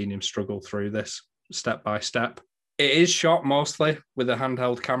into seeing him struggle through this step by step. It is shot mostly with a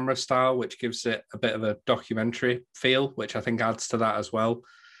handheld camera style, which gives it a bit of a documentary feel, which I think adds to that as well.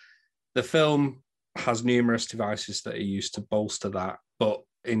 The film has numerous devices that are used to bolster that, but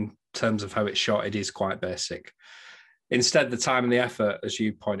in terms of how it's shot, it is quite basic. Instead, the time and the effort, as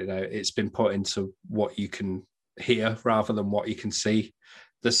you pointed out, it's been put into what you can hear rather than what you can see.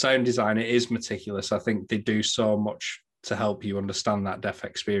 The sound design, it is meticulous. I think they do so much to help you understand that deaf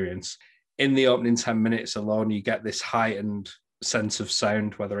experience. In the opening 10 minutes alone, you get this heightened sense of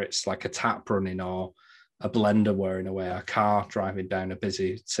sound, whether it's like a tap running or a blender wearing away, a car driving down a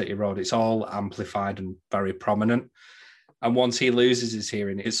busy city road. It's all amplified and very prominent. And once he loses his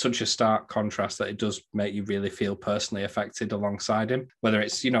hearing, it's such a stark contrast that it does make you really feel personally affected alongside him, whether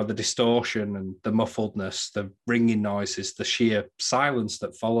it's, the distortion and the muffledness, the ringing noises, the sheer silence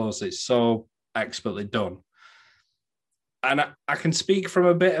that follows. It's so expertly done. And I can speak from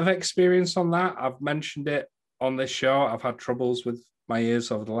a bit of experience on that. I've mentioned it on this show. I've had troubles with my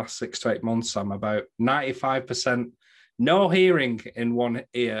ears over the last 6 to 8 months. I'm about 95% no hearing in one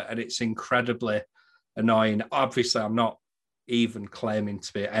ear, and it's incredibly annoying. Obviously, I'm not even claiming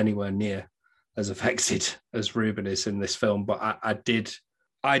to be anywhere near as affected as Ruben is in this film, but I did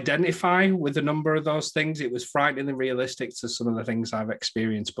identify with a number of those things. It was frighteningly realistic to some of the things I've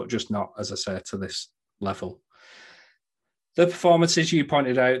experienced, but just not, as I say, to this level. The performances you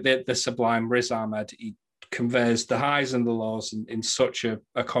pointed out, the sublime Riz Ahmed, he conveys the highs and the lows in such a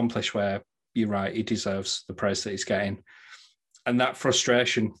accomplished way. You're right, he deserves the praise that he's getting. And that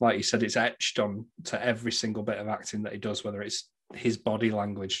frustration, like you said, it's etched on to every single bit of acting that he does, whether it's his body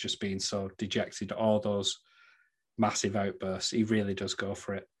language just being so dejected or those massive outbursts. He really does go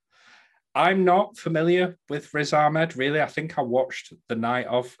for it. I'm not familiar with Riz Ahmed, really. I think I watched The Night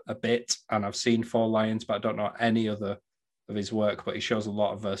Of a bit, and I've seen Four Lions, but I don't know any other of his work, but he shows a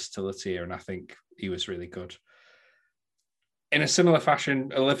lot of versatility here, and I think he was really good. In a similar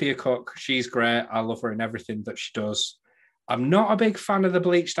fashion, Olivia Cooke, she's great. I love her in everything that she does. I'm not a big fan of the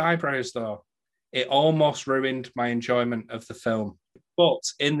bleached eyebrows, though. It almost ruined my enjoyment of the film. But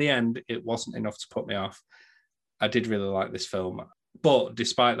in the end, it wasn't enough to put me off. I did really like this film. But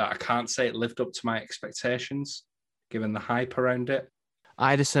despite that, I can't say it lived up to my expectations, given the hype around it.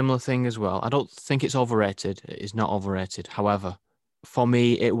 I had a similar thing as well. I don't think it's overrated. It is not overrated. However, for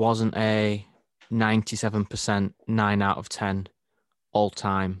me, it wasn't a 97%, 9 out of 10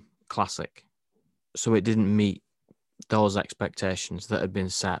 all-time classic. So it didn't meet those expectations that had been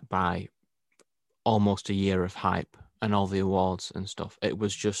set by almost a year of hype and all the awards and stuff. It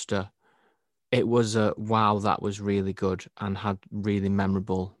was just a wow, that was really good and had really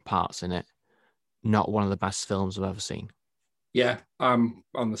memorable parts in it. Not one of the best films I've ever seen. Yeah, I'm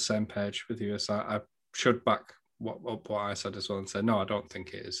on the same page with you as I should back what I said as well and say, no, I don't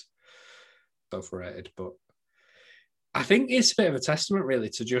think it is overrated, but I think it's a bit of a testament really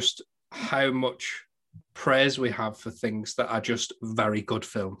to just how much praise we have for things that are just very good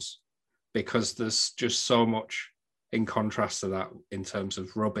films, because there's just so much in contrast to that in terms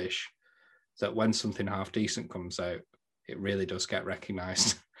of rubbish, that when something half decent comes out, it really does get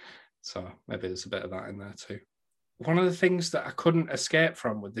recognised. So maybe there's a bit of that in there too. One of the things that I couldn't escape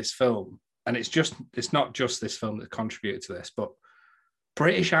from with this film, and it's not just this film that contributed to this, but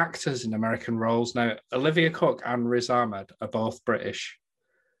British actors in American roles. Now, Olivia Cooke and Riz Ahmed are both British.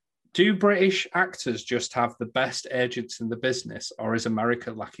 Do British actors just have the best agents in the business, or is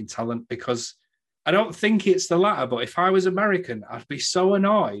America lacking talent? Because I don't think it's the latter, but if I was American, I'd be so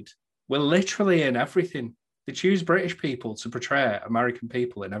annoyed. We're literally in everything. They choose British people to portray American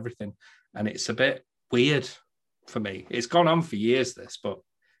people in everything, and it's a bit weird for me. It's gone on for years, this, but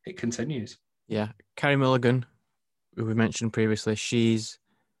it continues. Yeah. Carey Mulligan, who we mentioned previously, she's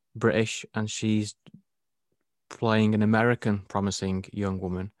British and she's playing an American promising young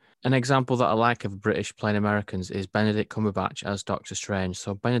woman. An example that I like of British playing Americans is Benedict Cumberbatch as Doctor Strange.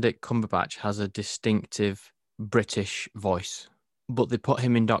 So Benedict Cumberbatch has a distinctive British voice, but they put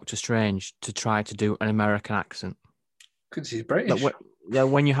him in Doctor Strange to try to do an American accent. Because he's British.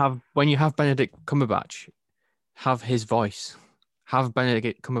 When you have Benedict Cumberbatch, have his voice. Have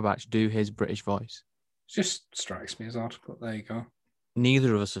Benedict Cumberbatch do his British voice. It just strikes me as odd, but there you go.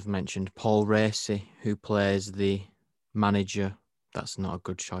 Neither of us have mentioned Paul Raci, who plays the manager. That's not a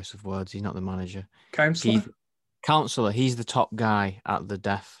good choice of words. He's not the manager. Counselor. He's the top guy at the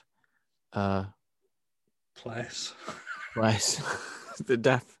deaf place. The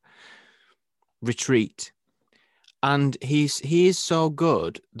deaf retreat. And he is so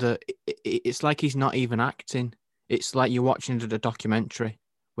good that it's like he's not even acting. It's like you're watching a documentary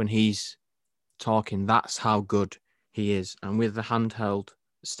when he's talking. That's how good he is. And with the handheld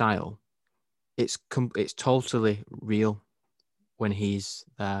style, it's totally real when he's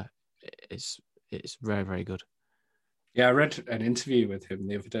there. It's very, very good. Yeah, I read an interview with him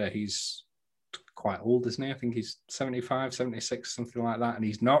the other day. He's quite old, isn't he? I think he's 75, 76, something like that. And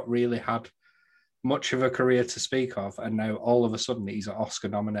he's not really had much of a career to speak of. And now all of a sudden he's Oscar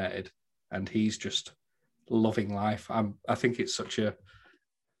nominated and he's just loving life. I think it's such a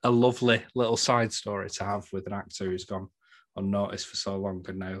lovely little side story to have with an actor who's gone unnoticed for so long,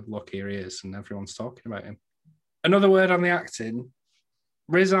 and now look, here he is and everyone's talking about him. Another word on the acting,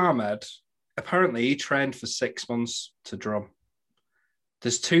 Riz Ahmed, apparently he trained for 6 months to drum.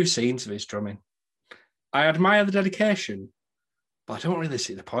 There's 2 scenes of his drumming. I admire the dedication, but I don't really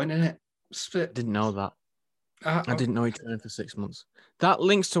see the point in it. Didn't know that. I didn't know he trained for 6 months. That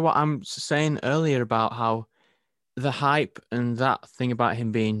links to what I'm saying earlier about how the hype and that thing about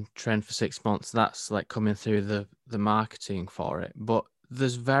him being trained for 6 months, that's like coming through the marketing for it. But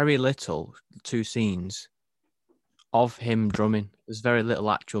there's very little 2 scenes of him drumming. There's very little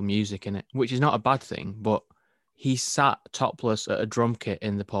actual music in it, which is not a bad thing, but he sat topless at a drum kit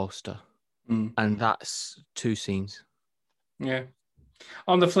in the poster. And that's 2 scenes. Yeah.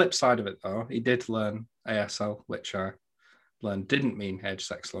 On the flip side of it, though, he did learn ASL, which I learned didn't mean age,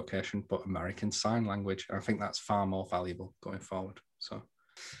 sex, location, but American Sign Language. I think that's far more valuable going forward. So,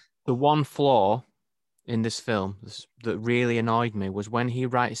 the one flaw in this film that really annoyed me was when he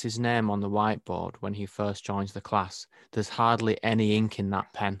writes his name on the whiteboard when he first joins the class. There's hardly any ink in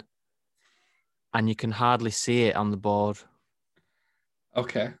that pen, and you can hardly see it on the board.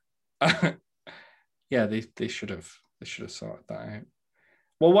 Okay. Yeah, they should have sorted that out.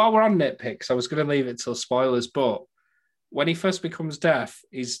 Well, while we're on nitpicks, I was going to leave it till spoilers, but when he first becomes deaf,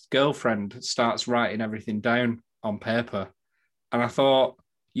 his girlfriend starts writing everything down on paper. And I thought,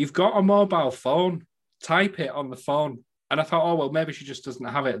 you've got a mobile phone, type it on the phone. And I thought, oh, well, maybe she just doesn't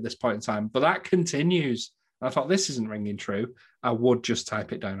have it at this point in time. But that continues. And I thought, this isn't ringing true. I would just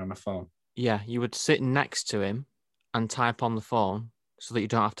type it down on a phone. Yeah, you would sit next to him and type on the phone so that you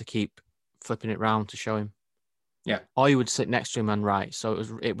don't have to keep flipping it round to show him. Yeah. Or you would sit next to him and write. So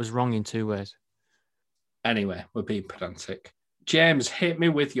it was wrong in two ways. Anyway, we're being pedantic. James, hit me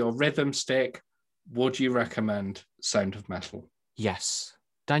with your rhythm stick. Would you recommend Sound of Metal? Yes.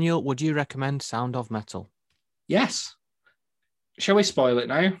 Daniel, would you recommend Sound of Metal? Yes. Shall we spoil it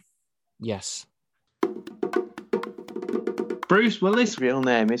now? Yes. Bruce Willis, Real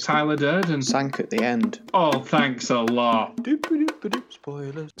name is Tyler Durden. Sank at the end. Oh, thanks a lot.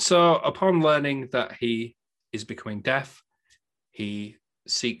 Spoilers. So, upon learning that he is becoming deaf, he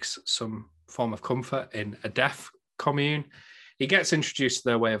seeks some form of comfort in a deaf commune. He gets introduced to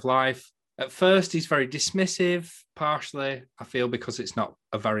their way of life. At first, he's very dismissive, partially, I feel, because it's not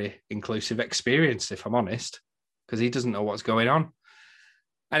a very inclusive experience, if I'm honest, because he doesn't know what's going on.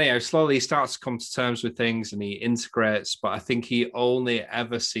 Anyhow, slowly he starts to come to terms with things and he integrates, but I think he only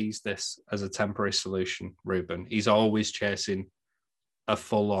ever sees this as a temporary solution, Ruben. He's always chasing a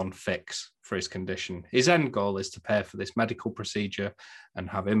full-on fix for his condition. His end goal is to pay for this medical procedure and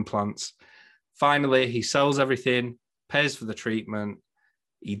have implants. Finally, he sells everything, pays for the treatment.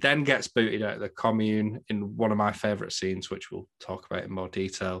 He then gets booted out of the commune in one of my favourite scenes, which we'll talk about in more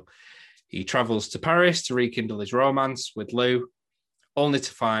detail. He travels to Paris to rekindle his romance with Lou, only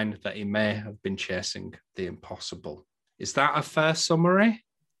to find that he may have been chasing the impossible. Is that a fair summary?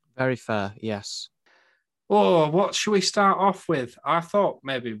 Very fair, yes. Oh, what should we start off with? I thought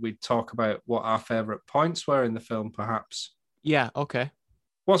maybe we'd talk about what our favourite points were in the film, perhaps. Yeah, okay.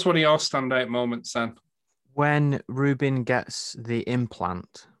 What's one of your standout moments then? When Ruben gets the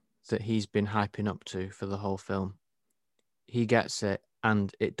implant that he's been hyping up to for the whole film, he gets it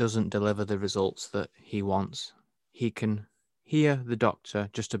and it doesn't deliver the results that he wants. He can hear the doctor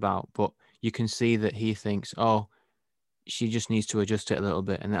just about, but you can see that he thinks, oh, she just needs to adjust it a little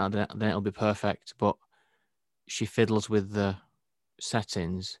bit and then it'll be perfect. But she fiddles with the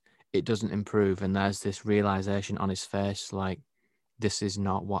settings, it doesn't improve. And there's this realization on his face, like, this is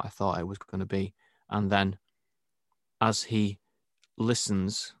not what I thought it was going to be. And then as he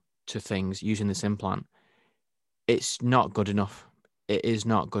listens to things using this implant, it's not good enough. It is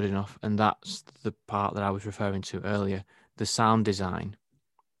not good enough. And that's the part that I was referring to earlier. The sound design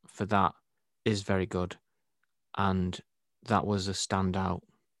for that is very good. And that was a standout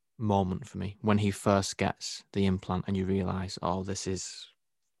moment for me when he first gets the implant and you realize, oh, this is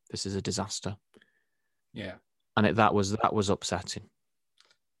a disaster. Yeah. And that was upsetting.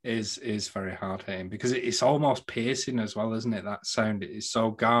 Is very hard hitting because it's almost piercing as well, isn't it? That sound is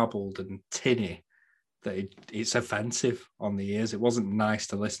so garbled and tinny that it's offensive on the ears. It wasn't nice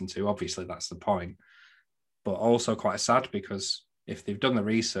to listen to. Obviously, that's the point, but also quite sad because if they've done the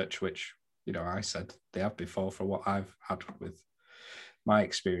research, which I said they have before, for what I've had with my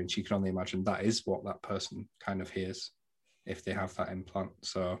experience, you can only imagine that is what that person kind of hears if they have that implant.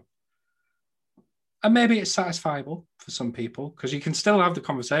 So. And maybe it's satisfiable for some people because you can still have the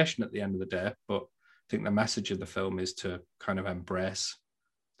conversation at the end of the day. But I think the message of the film is to kind of embrace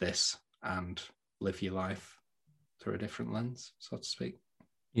this and live your life through a different lens, so to speak.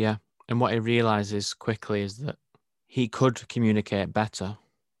 Yeah. And what he realizes quickly is that he could communicate better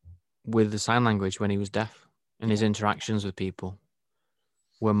with the sign language when he was deaf, and his interactions with people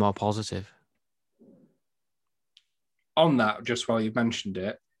were more positive. On that, just while you've mentioned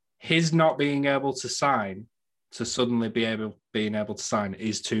it, his not being able to sign to suddenly being able to sign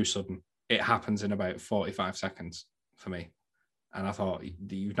is too sudden. It happens in about 45 seconds for me. And I thought,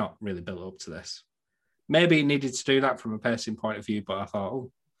 you've not really built up to this. Maybe he needed to do that from a pacing point of view, but I thought,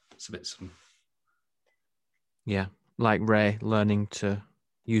 oh, it's a bit sudden. Yeah, like Rey learning to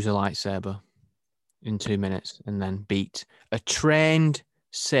use a lightsaber in 2 minutes and then beat a trained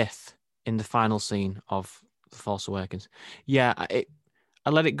Sith in the final scene of The Force Awakens. Yeah, I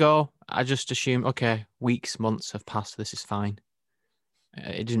let it go. I just assumed, okay, weeks, months have passed. This is fine.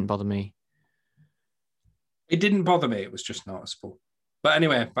 It didn't bother me. It didn't bother me. It was just noticeable. But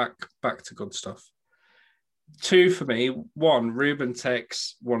anyway, back to good stuff. Two for me. One, Ruben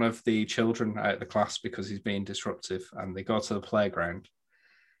takes one of the children out of the class because he's being disruptive, and they go to the playground.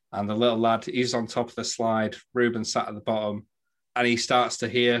 And the little lad, he's on top of the slide. Ruben sat at the bottom, and he starts to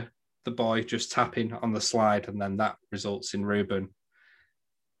hear the boy just tapping on the slide, and then that results in Ruben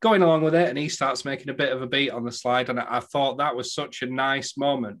going along with it, and he starts making a bit of a beat on the slide. And I thought that was such a nice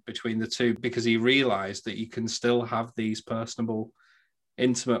moment between the two, because he realized that you can still have these personable,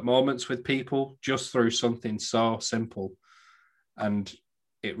 intimate moments with people just through something so simple. And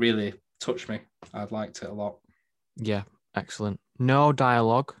it really touched me. I liked it a lot. Yeah, excellent. No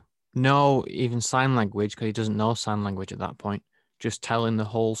dialogue, no even sign language, because he doesn't know sign language at that point. Just telling the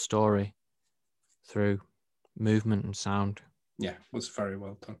whole story through movement and sound. Yeah, was very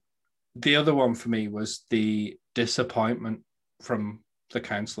well done. The other one for me was the disappointment from the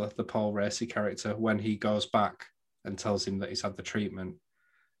counsellor, the Paul Racy character, when he goes back and tells him that he's had the treatment,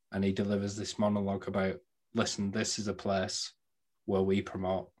 and he delivers this monologue about, listen, this is a place where we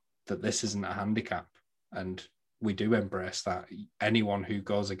promote that this isn't a handicap, and we do embrace that. Anyone who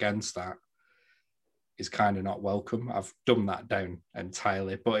goes against that is kind of not welcome. I've dumbed that down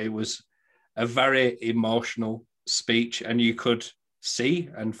entirely, but it was a very emotional speech, and you could see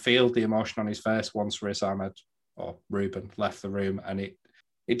and feel the emotion on his face once Riz Ahmed or Ruben left the room, and it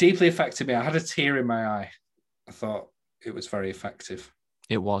deeply affected me. I had a tear in my eye. I thought it was very effective.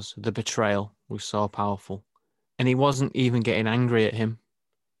 It was. The betrayal was so powerful. And he wasn't even getting angry at him.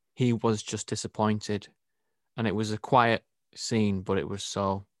 He was just disappointed. And it was a quiet scene, but it was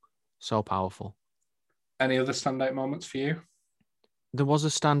so powerful. Any other standout moments for you? There was a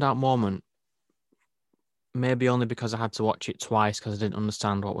standout moment, maybe only because I had to watch it twice because I didn't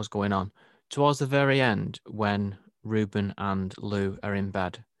understand what was going on. Towards the very end, when Ruben and Lou are in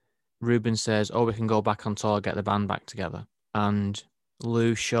bed, Ruben says, oh, we can go back on tour, get the band back together. And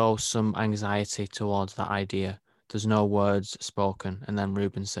Lou shows some anxiety towards that idea. There's no words spoken. And then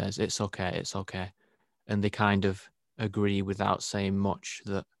Ruben says, it's okay, it's okay. And they kind of agree without saying much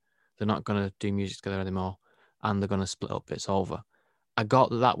that they're not going to do music together anymore and they're going to split up. It's over. I got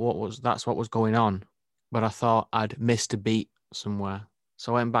that's what was going on, but I thought I'd missed a beat somewhere.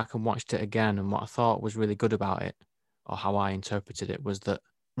 So I went back and watched it again, and what I thought was really good about it, or how I interpreted it, was that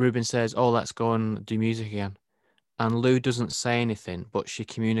Ruben says, oh, let's go and do music again. And Lou doesn't say anything, but she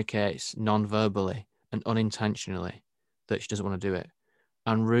communicates non-verbally and unintentionally that she doesn't want to do it.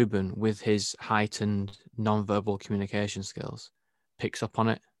 And Ruben, with his heightened non-verbal communication skills, picks up on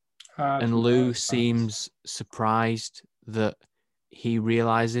it. And Lou seems surprised that he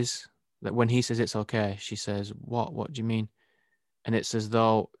realizes that when he says it's okay, she says, what do you mean? And it's as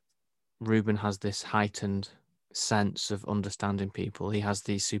though Ruben has this heightened sense of understanding people. He has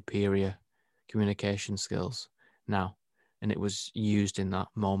these superior communication skills now, and it was used in that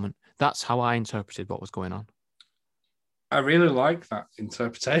moment. That's how I interpreted what was going on. I really like that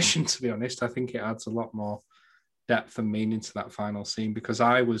interpretation, to be honest. I think it adds a lot more depth and meaning to that final scene, because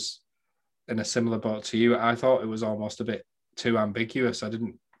I was in a similar boat to you. I thought it was almost a bit too ambiguous. I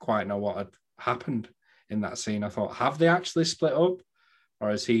didn't quite know what had happened in that scene. I thought, have they actually split up, or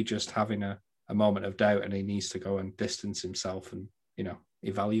is he just having a moment of doubt and he needs to go and distance himself and,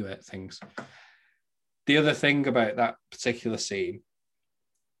 evaluate things? The other thing about that particular scene,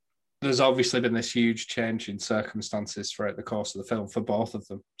 there's obviously been this huge change in circumstances throughout the course of the film for both of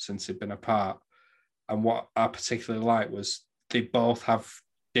them since they've been apart. And what I particularly liked was they both have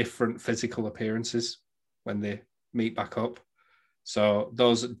different physical appearances when they meet back up. So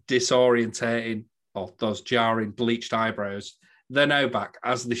those disorientating or those jarring bleached eyebrows, they're now back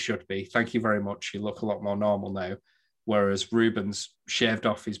as they should be. Thank you very much. You look a lot more normal now. Whereas Ruben's shaved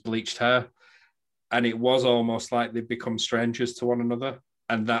off his bleached hair. And it was almost like they'd become strangers to one another.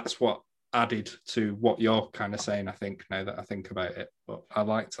 And that's what added to what you're kind of saying, I think, now that I think about it. But I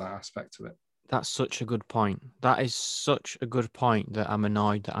liked that aspect of it. That's such a good point. That is such a good point that I'm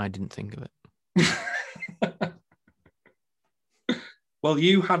annoyed that I didn't think of it. Well,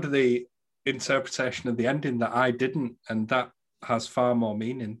 you had the interpretation of the ending that I didn't, and that has far more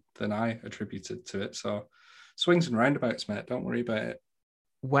meaning than I attributed to it. So swings and roundabouts, mate. Don't worry about it.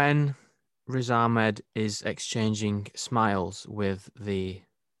 When Riz Ahmed is exchanging smiles with the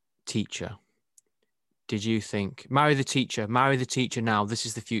teacher, did you think, marry the teacher now, this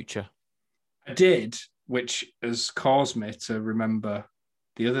is the future? I did, which has caused me to remember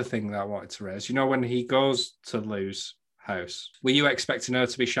the other thing that I wanted to raise. When he goes to Lou's house, were you expecting her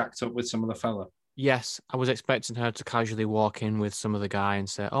to be shacked up with some other fella? Yes, I was expecting her to casually walk in with some other guy and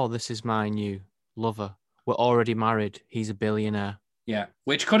say, oh, this is my new lover. We're already married. He's a billionaire. Yeah,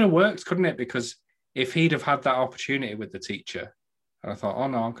 which could have worked, couldn't it? Because if he'd have had that opportunity with the teacher, and I thought, oh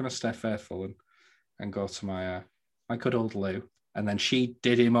no, I'm going to stay faithful and go to my good old Lou. And then she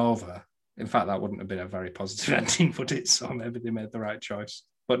did him over. In fact, that wouldn't have been a very positive ending, would it? So maybe they made the right choice.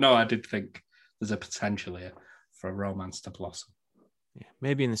 But no, I did think there's a potential here for a romance to blossom. Yeah,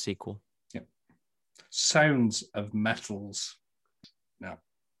 maybe in the sequel. Yep. Sounds of Metals. No.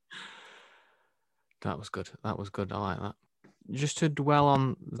 That was good. That was good. I like that. Just to dwell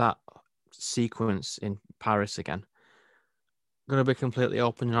on that sequence in Paris again, I'm going to be completely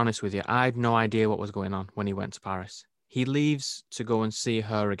open and honest with you. I had no idea what was going on when he went to Paris. He leaves to go and see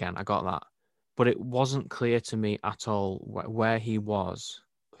her again. I got that. But it wasn't clear to me at all where he was,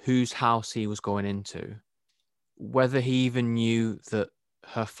 whose house he was going into, whether he even knew that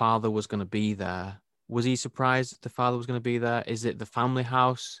her father was going to be there. Was he surprised that the father was going to be there? Is it the family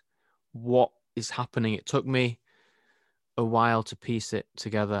house? What is happening? It took me a while to piece it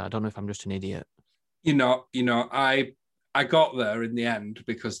together. I don't know if I'm just an idiot. I got there in the end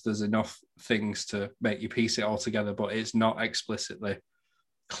because there's enough things to make you piece it all together, but it's not explicitly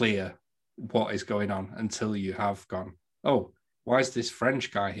clear what is going on until you have gone, oh, why is this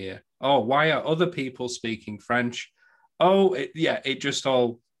French guy here? Oh, why are other people speaking French? Oh, it just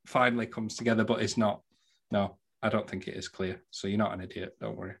all finally comes together, but it's not. No, I don't think it is clear. So you're not an idiot.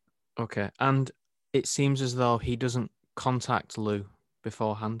 Don't worry. Okay. And it seems as though he doesn't contact Lou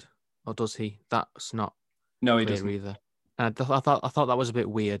beforehand, or does he? That's not No, he clear doesn't. either. And I thought that was a bit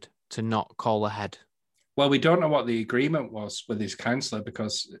weird to not call ahead. Well, we don't know what the agreement was with his counsellor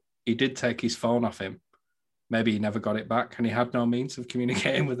because he did take his phone off him. Maybe he never got it back and he had no means of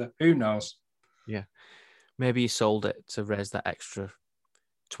communicating with her. Who knows? Yeah. Maybe he sold it to raise that extra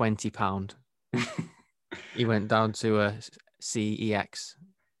 £20. He went down to a CEX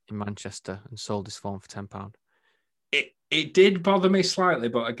in Manchester and sold his phone for £10. It did bother me slightly,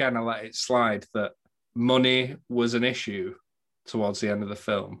 but again, I let it slide that money was an issue towards the end of the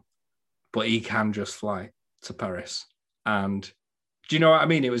film, but he can just fly to Paris. And do you know what I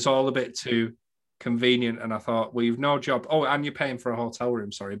mean? It was all a bit too convenient. And I thought, well, you've no job. Oh, and you're paying for a hotel room,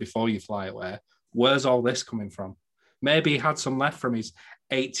 before you fly away. Where's all this coming from? Maybe he had some left from his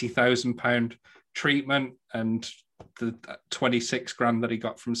 £80,000 treatment and the 26 grand that he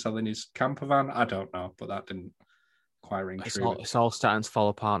got from selling his camper van. I don't know, but that didn't quite ring true. It's all starting to fall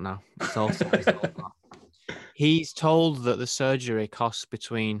apart now. It's all starting to fall apart. He's told that the surgery costs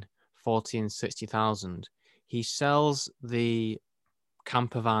between 40 and 60,000. He sells the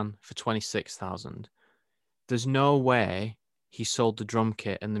camper van for 26,000. There's no way he sold the drum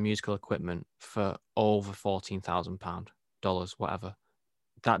kit and the musical equipment for over £14,000, whatever.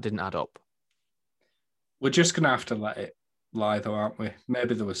 That didn't add up. We're just going to have to let it lie, though, aren't we?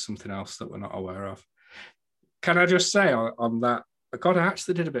 Maybe there was something else that we're not aware of. Can I just say on that, God, I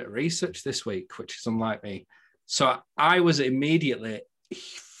actually did a bit of research this week, which is unlike me. So I was immediately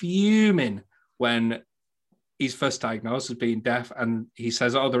fuming when he's first diagnosed as being deaf and he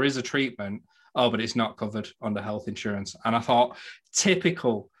says, oh, there is a treatment. Oh, but it's not covered under health insurance. And I thought,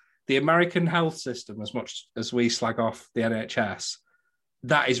 typical, the American health system, as much as we slag off the NHS,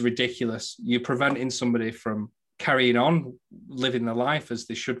 that is ridiculous. You're preventing somebody from carrying on living their life as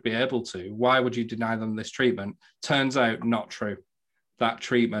they should be able to. Why would you deny them this treatment? Turns out not true. That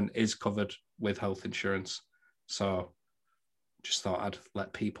treatment is covered with health insurance. So just thought I'd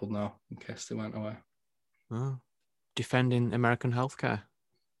let people know in case they weren't aware. Oh, defending American healthcare.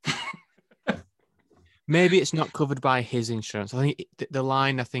 Maybe it's not covered by his insurance. I think the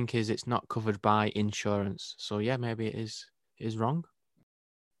line is it's not covered by insurance. So yeah, maybe it is wrong.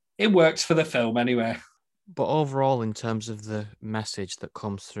 It works for the film anyway. But overall, in terms of the message that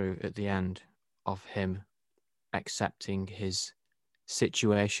comes through at the end of him accepting his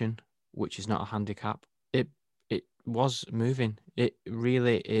situation, which is not a handicap, it was moving. It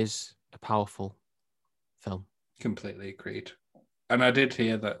really is a powerful film. Completely agreed. And I did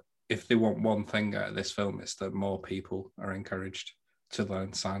hear that if they want one thing out of this film, it's that more people are encouraged to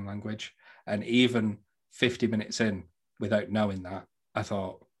learn sign language. And even 50 minutes in, without knowing that, I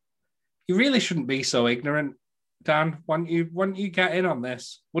thought, you really shouldn't be so ignorant, Dan. Why don't you get in on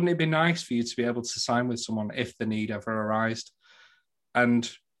this? Wouldn't it be nice for you to be able to sign with someone if the need ever arose? And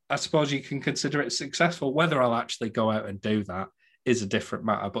I suppose you can consider it successful. Whether I'll actually go out and do that is a different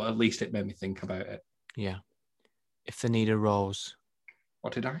matter, but at least it made me think about it. Yeah. If the need arose.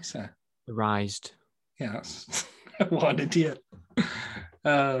 What did I say? Arised. Yeah, that's what an idiot.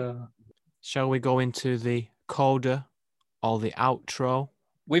 Shall we go into the coda or the outro?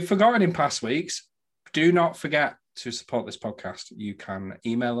 We've forgotten in past weeks. Do not forget to support this podcast. You can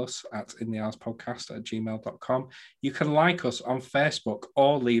email us at inthehourspodcast@gmail.com. You can like us on Facebook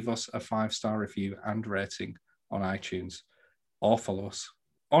or leave us a 5-star review and rating on iTunes, or follow us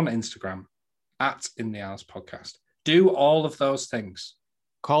on Instagram at In the Hours Podcast. Do all of those things.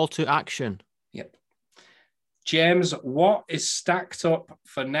 Call to action. Yep. James, what is stacked up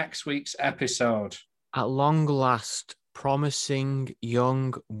for next week's episode? At long last, Promising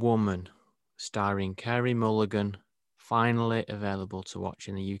Young Woman, starring Carey Mulligan, finally available to watch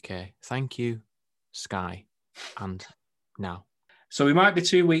in the UK. Thank you, Sky. And now. So we might be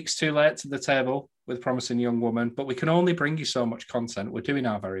 2 weeks too late to the table with Promising Young Woman, but we can only bring you so much content. We're doing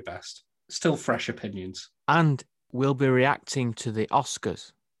our very best. Still fresh opinions. And we'll be reacting to the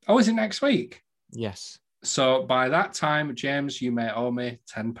Oscars. Oh, is it next week? Yes. So by that time, James, you may owe me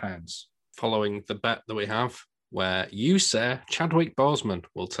 £10. Following the bet that we have, where you say Chadwick Boseman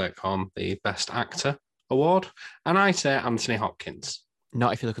will take home the Best Actor award, and I say Anthony Hopkins.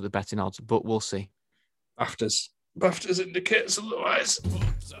 Not if you look at the betting odds, but we'll see. BAFTAs indicates otherwise.